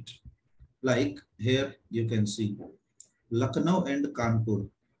to it. Like here you can see Lucknow and Kanpur.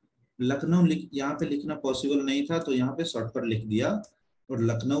 Lucknow यहाँ पे लिखना possible नहीं था तो यहाँ पे short पर लिख दिया और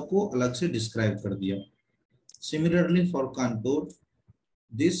लखनऊ को अलग से डिस्क्राइब कर दिया. Similarly for Kanpur,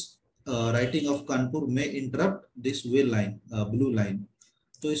 this writing of Kanpur may interrupt this way line, blue line.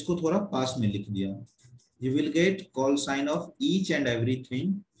 तो इसको थोड़ा पास में लिख दिया. You will get call sign of each and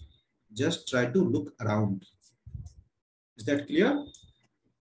everything. Just try to look around. Is that clear?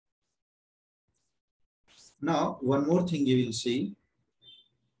 Now, one more thing you will see.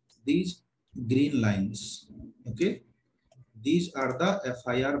 These green lines, okay? These are the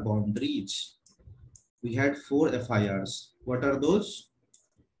FIR boundaries. We had 4 FIRs. What are those?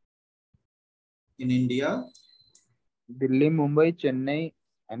 In India? Delhi, Mumbai, Chennai,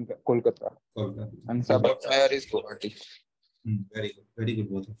 and Kolkata. Kolkata. And Sabah. FIR is Guwahati. Very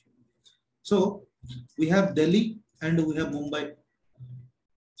good, both of you. So we have Delhi and we have Mumbai.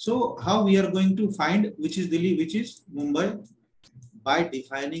 So how we are going to find which is Delhi, which is Mumbai? By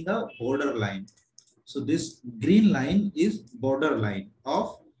defining a border line. So this green line is border line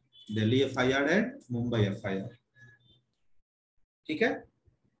of Delhi FIR and Mumbai FIR. Okay?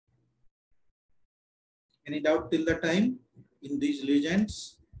 Any doubt till the time in these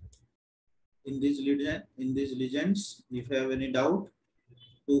legends? In these legends, if you have any doubt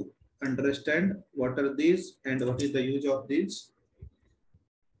to understand what are these and what is the use of these?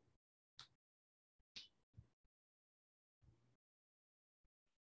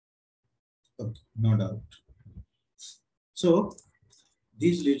 Okay, no doubt. So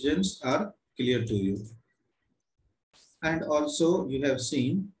these legends are clear to you. And also you have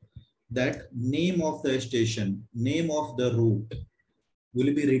seen that name of the station, name of the route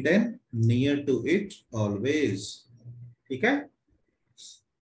will be written near to it always. Okay?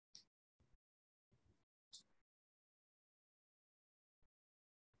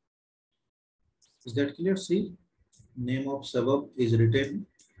 Is that clear? See, name of suburb is written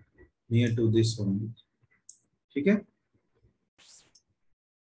near to this only. Okay?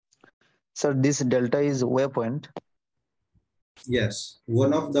 So this delta is waypoint. Yes,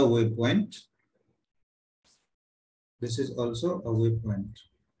 one of the waypoint. This is also a waypoint.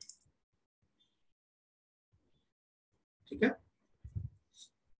 Okay?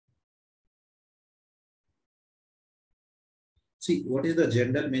 See, what is the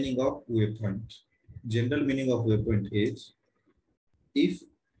general meaning of waypoint? General meaning of waypoint is if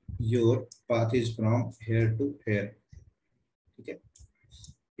your path is from here to here, okay,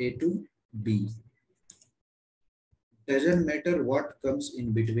 A to B, doesn't matter what comes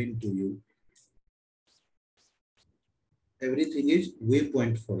in between to you, everything is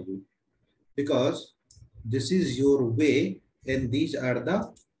waypoint for you because this is your way and these are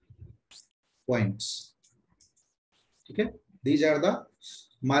the points. Okay, these are the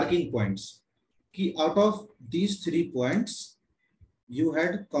marking points. Key out of these 3 points, you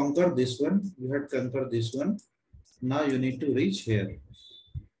had conquered this one, you had conquered this one. Now you need to reach here.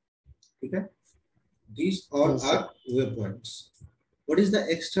 Okay, these all Yes, are waypoints. What is the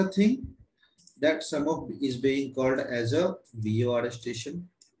extra thing? That some of is being called as a VOR station.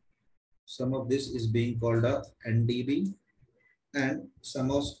 Some of this is being called a NDB, and some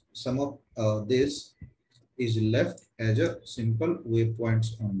of this is left as a simple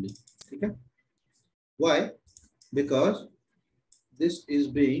waypoints only. Okay. Why? Because this is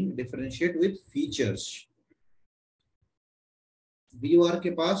being differentiated with features. VOR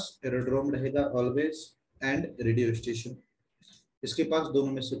के पास aerodrome रहेगा always and radio station. इसके पास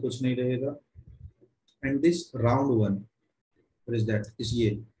दोनों में से कुछ नहीं रहेगा. And this round one, what is that? इस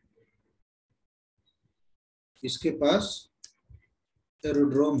ये इसके पास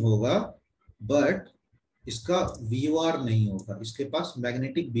एरोड्रोम होगा, but इसका VOR नहीं होगा, इसके पास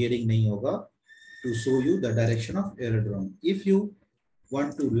मैग्नेटिक बियरिंग नहीं होगा to show you the direction of aerodrome. If you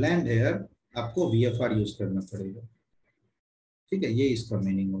want to land here, आपको VFR यूज करना पड़ेगा. ठीक है, ये इसका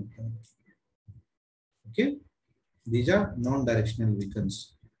मीनिंग होता है. Okay, these are non-directional beacons.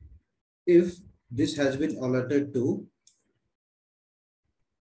 If this has been alerted to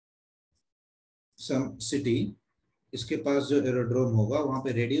some city, इसके पास जो एरोड्रोम होगा वहां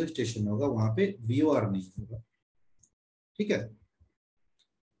पे रेडियो स्टेशन होगा, वहां पे VOR नहीं होगा. ठीक है,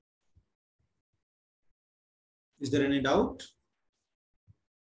 is there any doubt?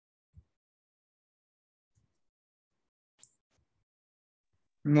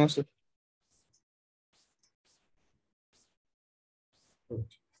 No, sir.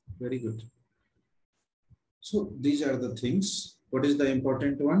 Okay, very good. So these are the things. What is the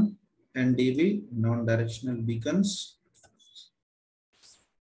important one? NDB, non-directional beacons,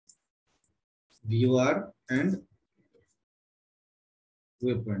 VOR, and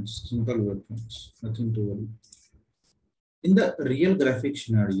waypoints, simple waypoints, nothing to worry. In the real graphic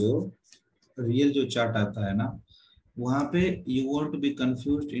scenario, real जो chart आता है ना, वहाँ पे you won't be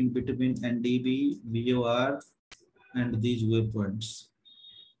confused in between NDB, VOR, and these waypoints.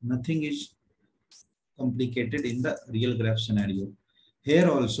 Nothing is complicated in the real graph scenario. Here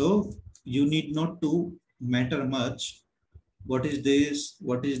also, you need not to matter much. What is this?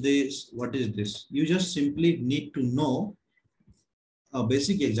 What is this? What is this? You just simply need to know a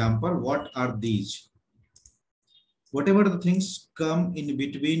basic example. What are these? Whatever the things come in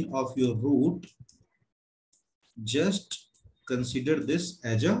between of your route, just consider this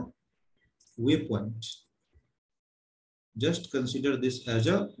as a waypoint. Just consider this as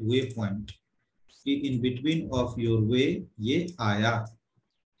a waypoint. In between of your way, ये आया,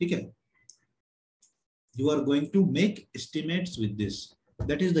 ठीक है? You are going to make estimates with this.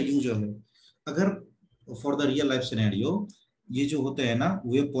 That is the usual. अगर for the real life scenario, ये जो होते हैं ना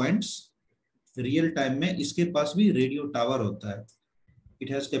waypoints, real time में इसके पास भी radio tower होता है. It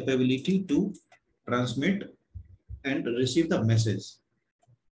has capability to transmit and receive the message.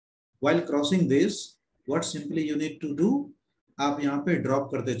 While crossing this, what simply you need to do? आप यहाँ पे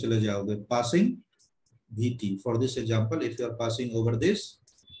drop करते चले जाओगे. Passing VT. For this example, if you are passing over this,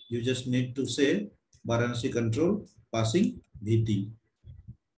 you just need to say Varanasi control passing VT.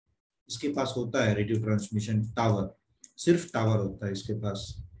 इसके पास होता है radio transmission tower, सिर्फ टावर होता है इसके पास,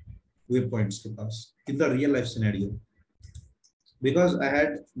 वेव पॉइंट्स के पास. In the real life scenario, because I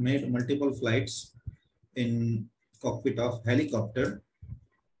had made multiple flights in cockpit of helicopter,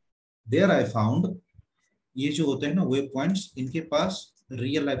 there I found ये जो होते हैं ना वेव पॉइंट्स, इनके पास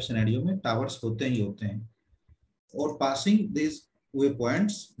रियल लाइफ सिनेरियो में टावर्स होते ही होते हैं. और passing this wave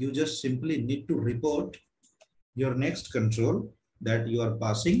points, you just simply need to report your next control that you are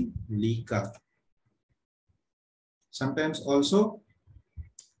passing Lika. Sometimes also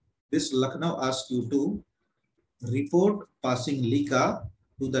this Lucknow asks you to report passing Lika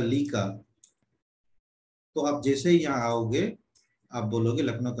to the Lika. तो आप जैसे ही यहाँ आओगे आप बोलोगे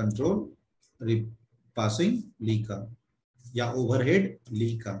Lucknow control passing Leica या overhead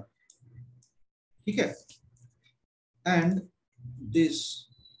Leica. ठीक है, and this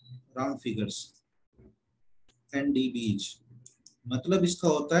round figures NDBs, मतलब इसका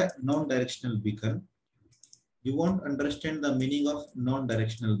होता है non directional beacon. You won't understand the meaning of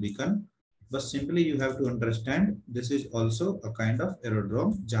non-directional beacon, but simply you have to understand this is also a kind of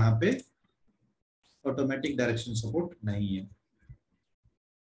aerodrome जहाँ पे automatic direction support नहीं है.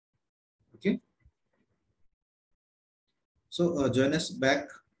 Okay, so join us back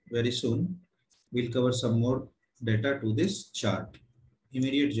very soon. We'll cover some more data to this chart.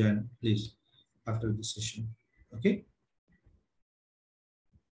 Immediate join please after this session. Okay.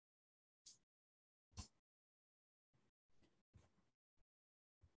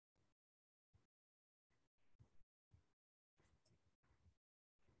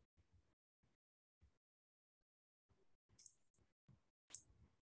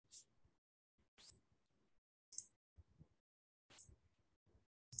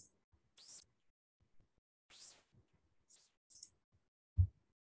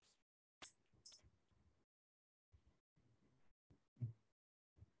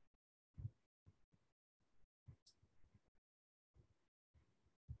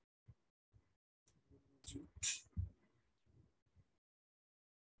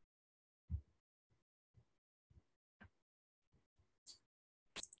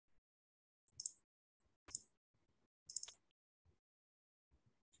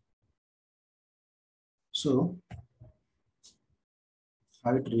 So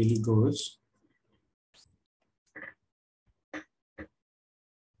how it really goes.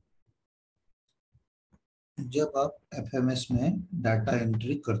 जब आप FMS में data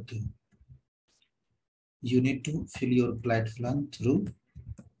entry करते हो, you need to fill your flight plan through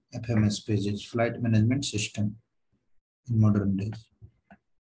FMS pages, flight management system in modern days.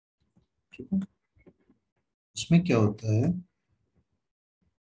 ठीक है, इसमें क्या होता है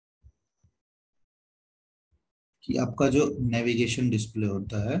कि आपका जो नेविगेशन डिस्प्ले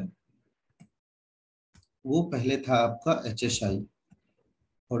होता है वो पहले था आपका HSI,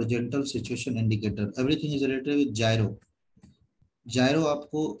 horizontal situation indicator, everything is related with जायरो। जायरो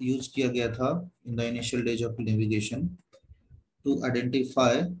आपको यूज किया गया था in the initial days of navigation to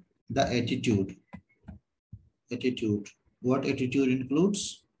identify the attitude. What attitude includes?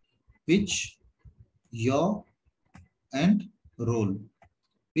 Pitch, yaw and roll.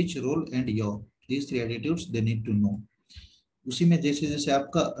 Pitch, roll and yaw, these three attitudes they need to know. उसी में जैसे जैसे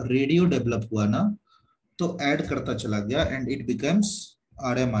आपका radio develop हुआ ना तो ऐड करता चला गया and it becomes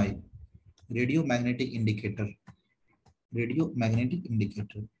RMI, radio magnetic indicator. Radio magnetic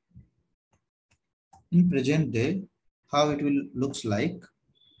indicator in present day, how it will looks like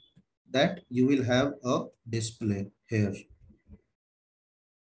that you will have a display here.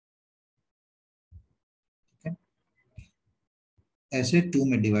 Okay? ऐसे 2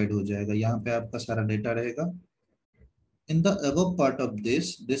 में डिवाइड हो जाएगा, यहाँ पे आपका सारा डेटा रहेगा। In the above part of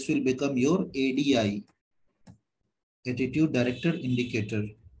this will become your ADI, attitude director indicator।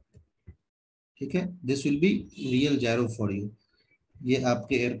 ठीक है, this will be real gyro for you। ये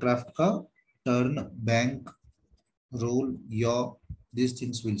आपके एयरक्राफ्ट का turn, bank, role, yaw, these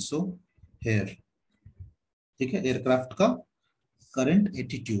things will show here। ठीक है, aircraft का current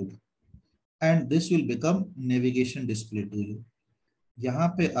attitude and this will become navigation display to you. यहाँ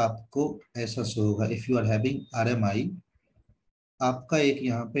पे आपको ऐसा शो होगा, if you are having RMI, आपका एक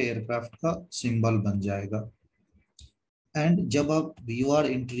यहाँ पे एयरक्राफ्ट का सिंबल बन जाएगा एंड जब आप VOR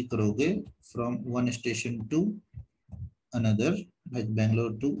एंट्री करोगे from one station to another, like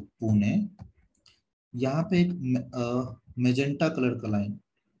Bangalore to Pune, यहाँ पे एक मेजेंटा कलर का लाइन,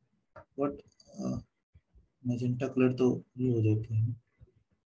 व्हाट मेजेंटा कलर तो ये हो जाते हैं,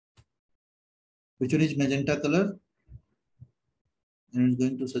 which one is magenta color and is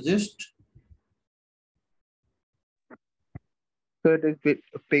going to suggest So it is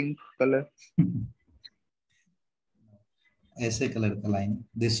pink color. ऐसे कलर का line,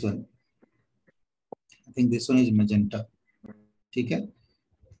 this one, I think this one is magenta. ठीक है,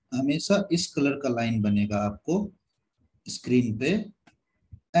 हमेशा इस कलर का लाइन बनेगा आपको स्क्रीन पे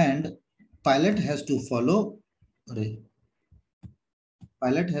and pilot has to follow, अरे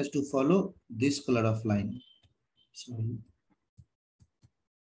pilot has to follow this colour of line, sorry,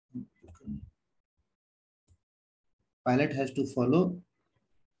 pilot has to follow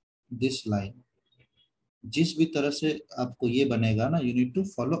this line. जिस भी तरह से आपको ये बनेगा ना, you need to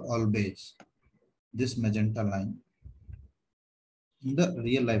follow always this magenta line in the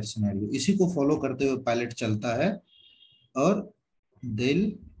real life scenario. इसी को फॉलो करते हुए पायलट चलता है और they'll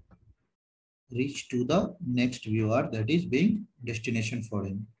reach to the next viewer that is being destination for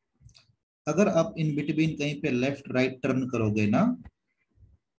him। अगर आप इन बिटवीन कहीं पे लेफ्ट राइट टर्न करोगे ना,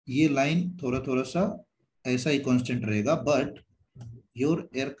 ये लाइन थोड़ा थोड़ा सा ऐसा ही कांस्टेंट रहेगा, बट योर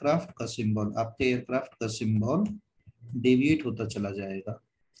एयरक्राफ्ट का सिंबल, आपके एयरक्राफ्ट का सिंबल डेविएट होता चला जाएगा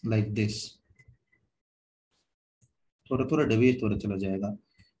लाइक दिस, थोड़ा थोड़ा डेविएट होता चला जाएगा।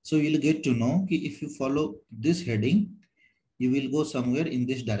 So you will get to know कि if you follow this heading you will go somewhere in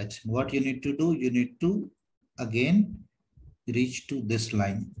this direction। what you need to do, you need to again reach to this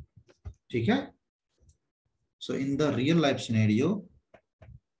line। ठीक है, so in the real life scenario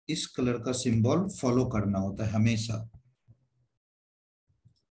इस colour का symbol follow करना होता है हमेशा।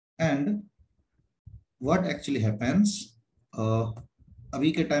 And what actually happens,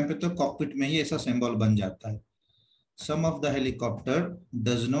 अभी के टाइम पे तो कॉकपिट में ही ऐसा सिंबल बन जाता है। some of the helicopter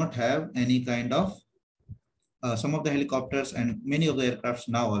does not have any kind of some of the helicopters and many of the aircrafts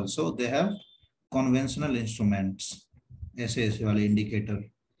now also they have conventional instruments, ऐसे ऐसे वाले इंडिकेटर।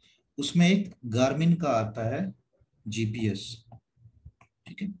 उसमें एक गार्मिन का आता है GPS।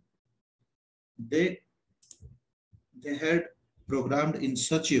 ठीक है, they had programmed in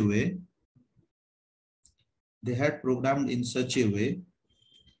such a way,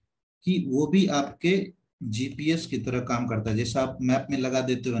 कि वो भी आपके GPS की तरह काम करता है। जैसा आप मैप में लगा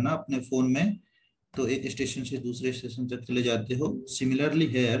देते हो ना अपने फोन में, तो एक स्टेशन से दूसरे स्टेशन तक चले जाते हो। Similarly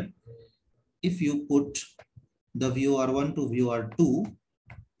here, if you put the VOR1 to VOR2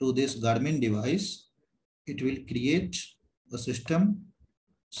 to this Garmin device, it will create a system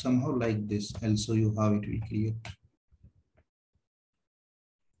somehow like this। I'll show you how it will create।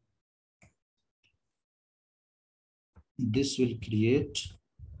 This will create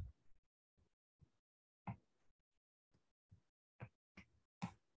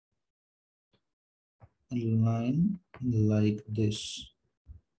line like this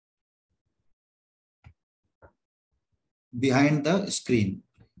behind the screen.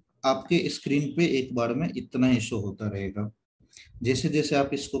 आपके screen पे एक बार में इतना ही show होता रहेगा। जैसे जैसे आप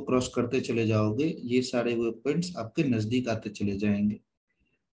इसको क्रॉस करते चले जाओगे ये सारे वेब पॉइंट्स आपके नजदीक आते चले जाएंगे,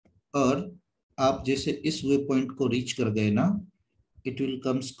 और आप जैसे इस वेब पॉइंट को रीच कर गए ना, इट विल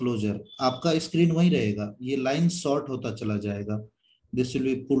कम्स क्लोजर, आपका स्क्रीन वही रहेगा, ये लाइन शॉर्ट होता चला जाएगा, this will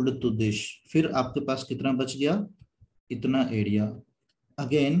be pulled to this. फिर आपके पास कितना बच गया, इतना area.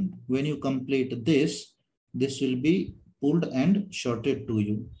 Again when you complete this will be pulled and shorted to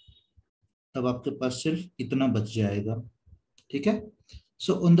you, तब आपके पास सिर्फ इतना बच जाएगा। ठीक है।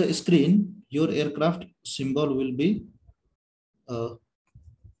 So on the screen your aircraft symbol will be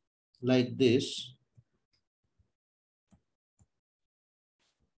like this,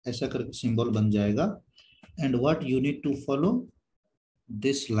 ऐसा करके सिंबल बन जाएगा। And what you need to follow,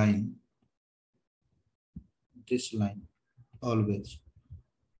 this line, always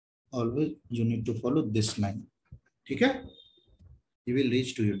you need to follow this line। ठीक है, you will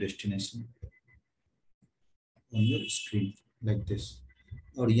reach to your destination on your screen like this।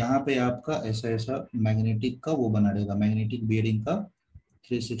 और यहाँ पे आपका ऐसा ऐसा मैग्नेटिक का वो बना रहेगा, मैग्नेटिक बियरिंग का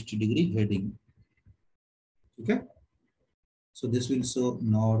 360 डिग्री हेडिंग। ठीक है। So this will show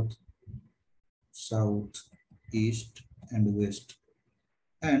north, south, east and west,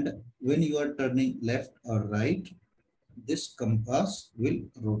 and when you are turning left or right, this compass will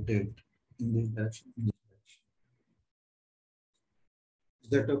rotate in this direction, in this direction। Is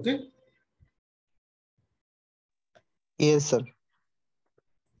that okay? Yes, sir.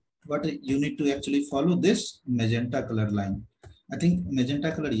 But you need to actually follow this magenta color line। I think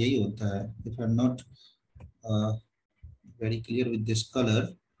magenta color यही होता है, if I'm not very clear with this color,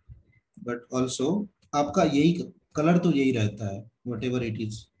 but also आपका यही colour तो यही रहता है, whatever it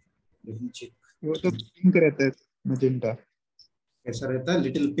is। Let me check। वो तो पिंक रहता है, मैजेंटा। कैसा रहता है,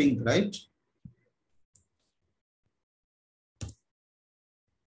 लिटिल पिंक, राइट।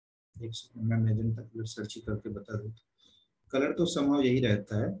 एक सेकंड मैं मैजेंटा कलर सर्च करके बता दूँ। कलर तो somehow यही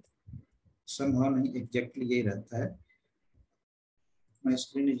रहता है, somehow नहीं, exactly यही रहता है। My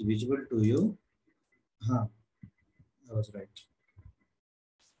screen is visible to you। हाँ, I was right।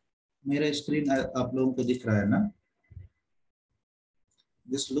 मेरा स्क्रीन आप लोगों को दिख रहा है ना।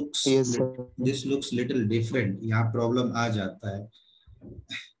 This looks Yes, sir. this looks little different। यहाँ प्रॉब्लम आ जाता है।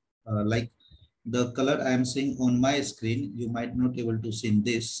 Like the color I am seeing on my screen, you might not able to see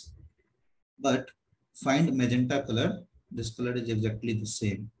this, but find magenta color, this color is exactly the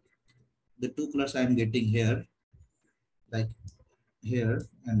same। The two colors I am getting here, like here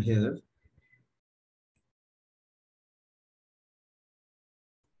and here,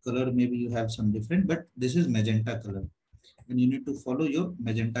 color maybe you have some different, but this is magenta color, and you need to follow your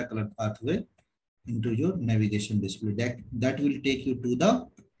magenta color pathway into your navigation display, that will take you to the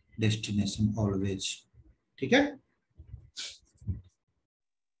destination always। ठीक है।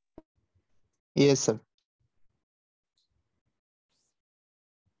 Yes, sir.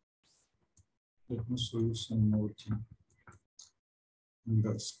 Let me show you some more thing on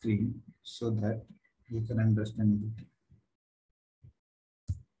the screen so that you can understand it।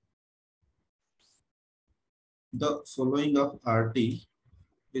 The following of RT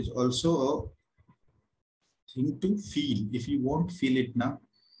is also a thing to feel। If you won't feel it now,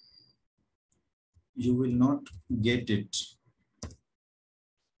 you will not get it।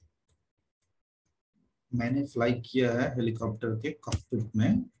 मैंने fly किया है helicopter के cockpit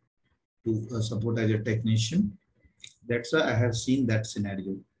में to support as a technician। That's why I have seen that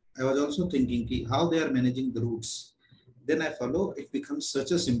scenario। I was also thinking ki how they are managing the routes, then I follow, it becomes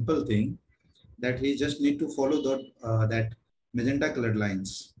such a simple thing that he just need to follow that magenta colored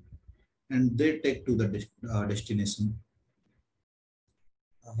lines and they take to the destination।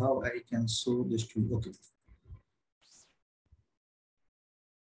 How I can show this to you, okay।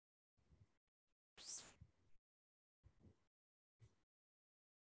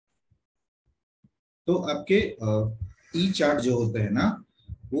 तो आपके ई chart जो होते हैं ना,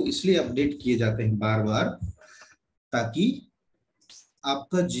 वो इसलिए update किए जाते हैं बार बार, ताकि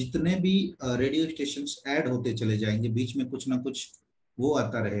आपका जितने भी रेडियो स्टेशंस ऐड होते चले जाएंगे, बीच में कुछ ना कुछ वो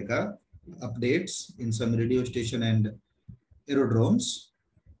आता रहेगा, updates in some radio station and aerodromes,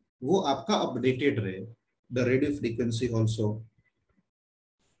 वो आपका अपडेटेड रहे। The radio frequency also,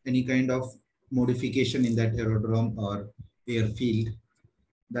 any kind of modification in that aerodrome or airfield,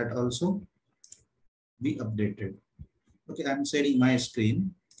 that also be updated। Okay, I'm sharing my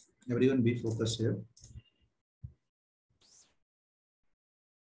screen, everyone be focused here।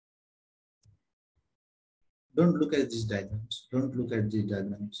 Don't look at these diagrams, don't look at these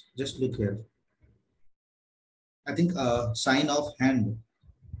diagrams, just look here। I think a sign of hand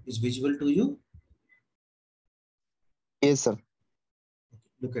is visible to you. Yes, sir.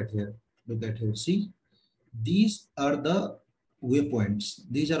 Look at here. Look at here. See, these are the waypoints.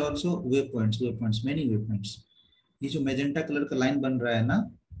 These are also waypoints. Waypoints. Many waypoints. ये जो magenta color का line बन रहा है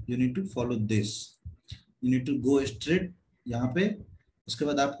ना, you need to follow this. You need to go straight यहाँ पे. उसके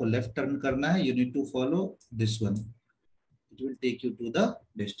बाद आपको left turn करना है. You need to follow this one. It will take you to the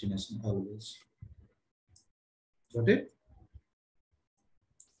destination always. Got it?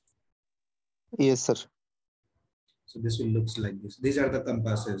 Yes, sir. So this will looks like this. These are the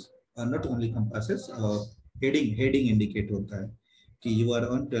compasses. Not only compasses. Heading indicate होता है कि you are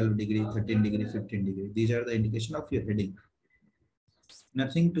on 12 degree, 13 degree, 15 degree. These are the indication of your heading.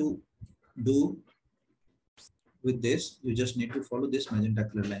 Nothing to do with this. You just need to follow this magenta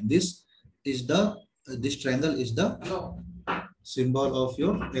color line. This is the this triangle is the symbol of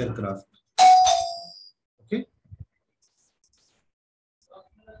your aircraft. Okay.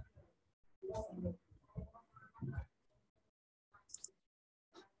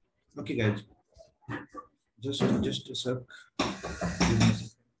 Okay, guys. Just a sec. Give me a sec.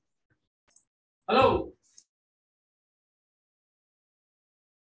 Hello.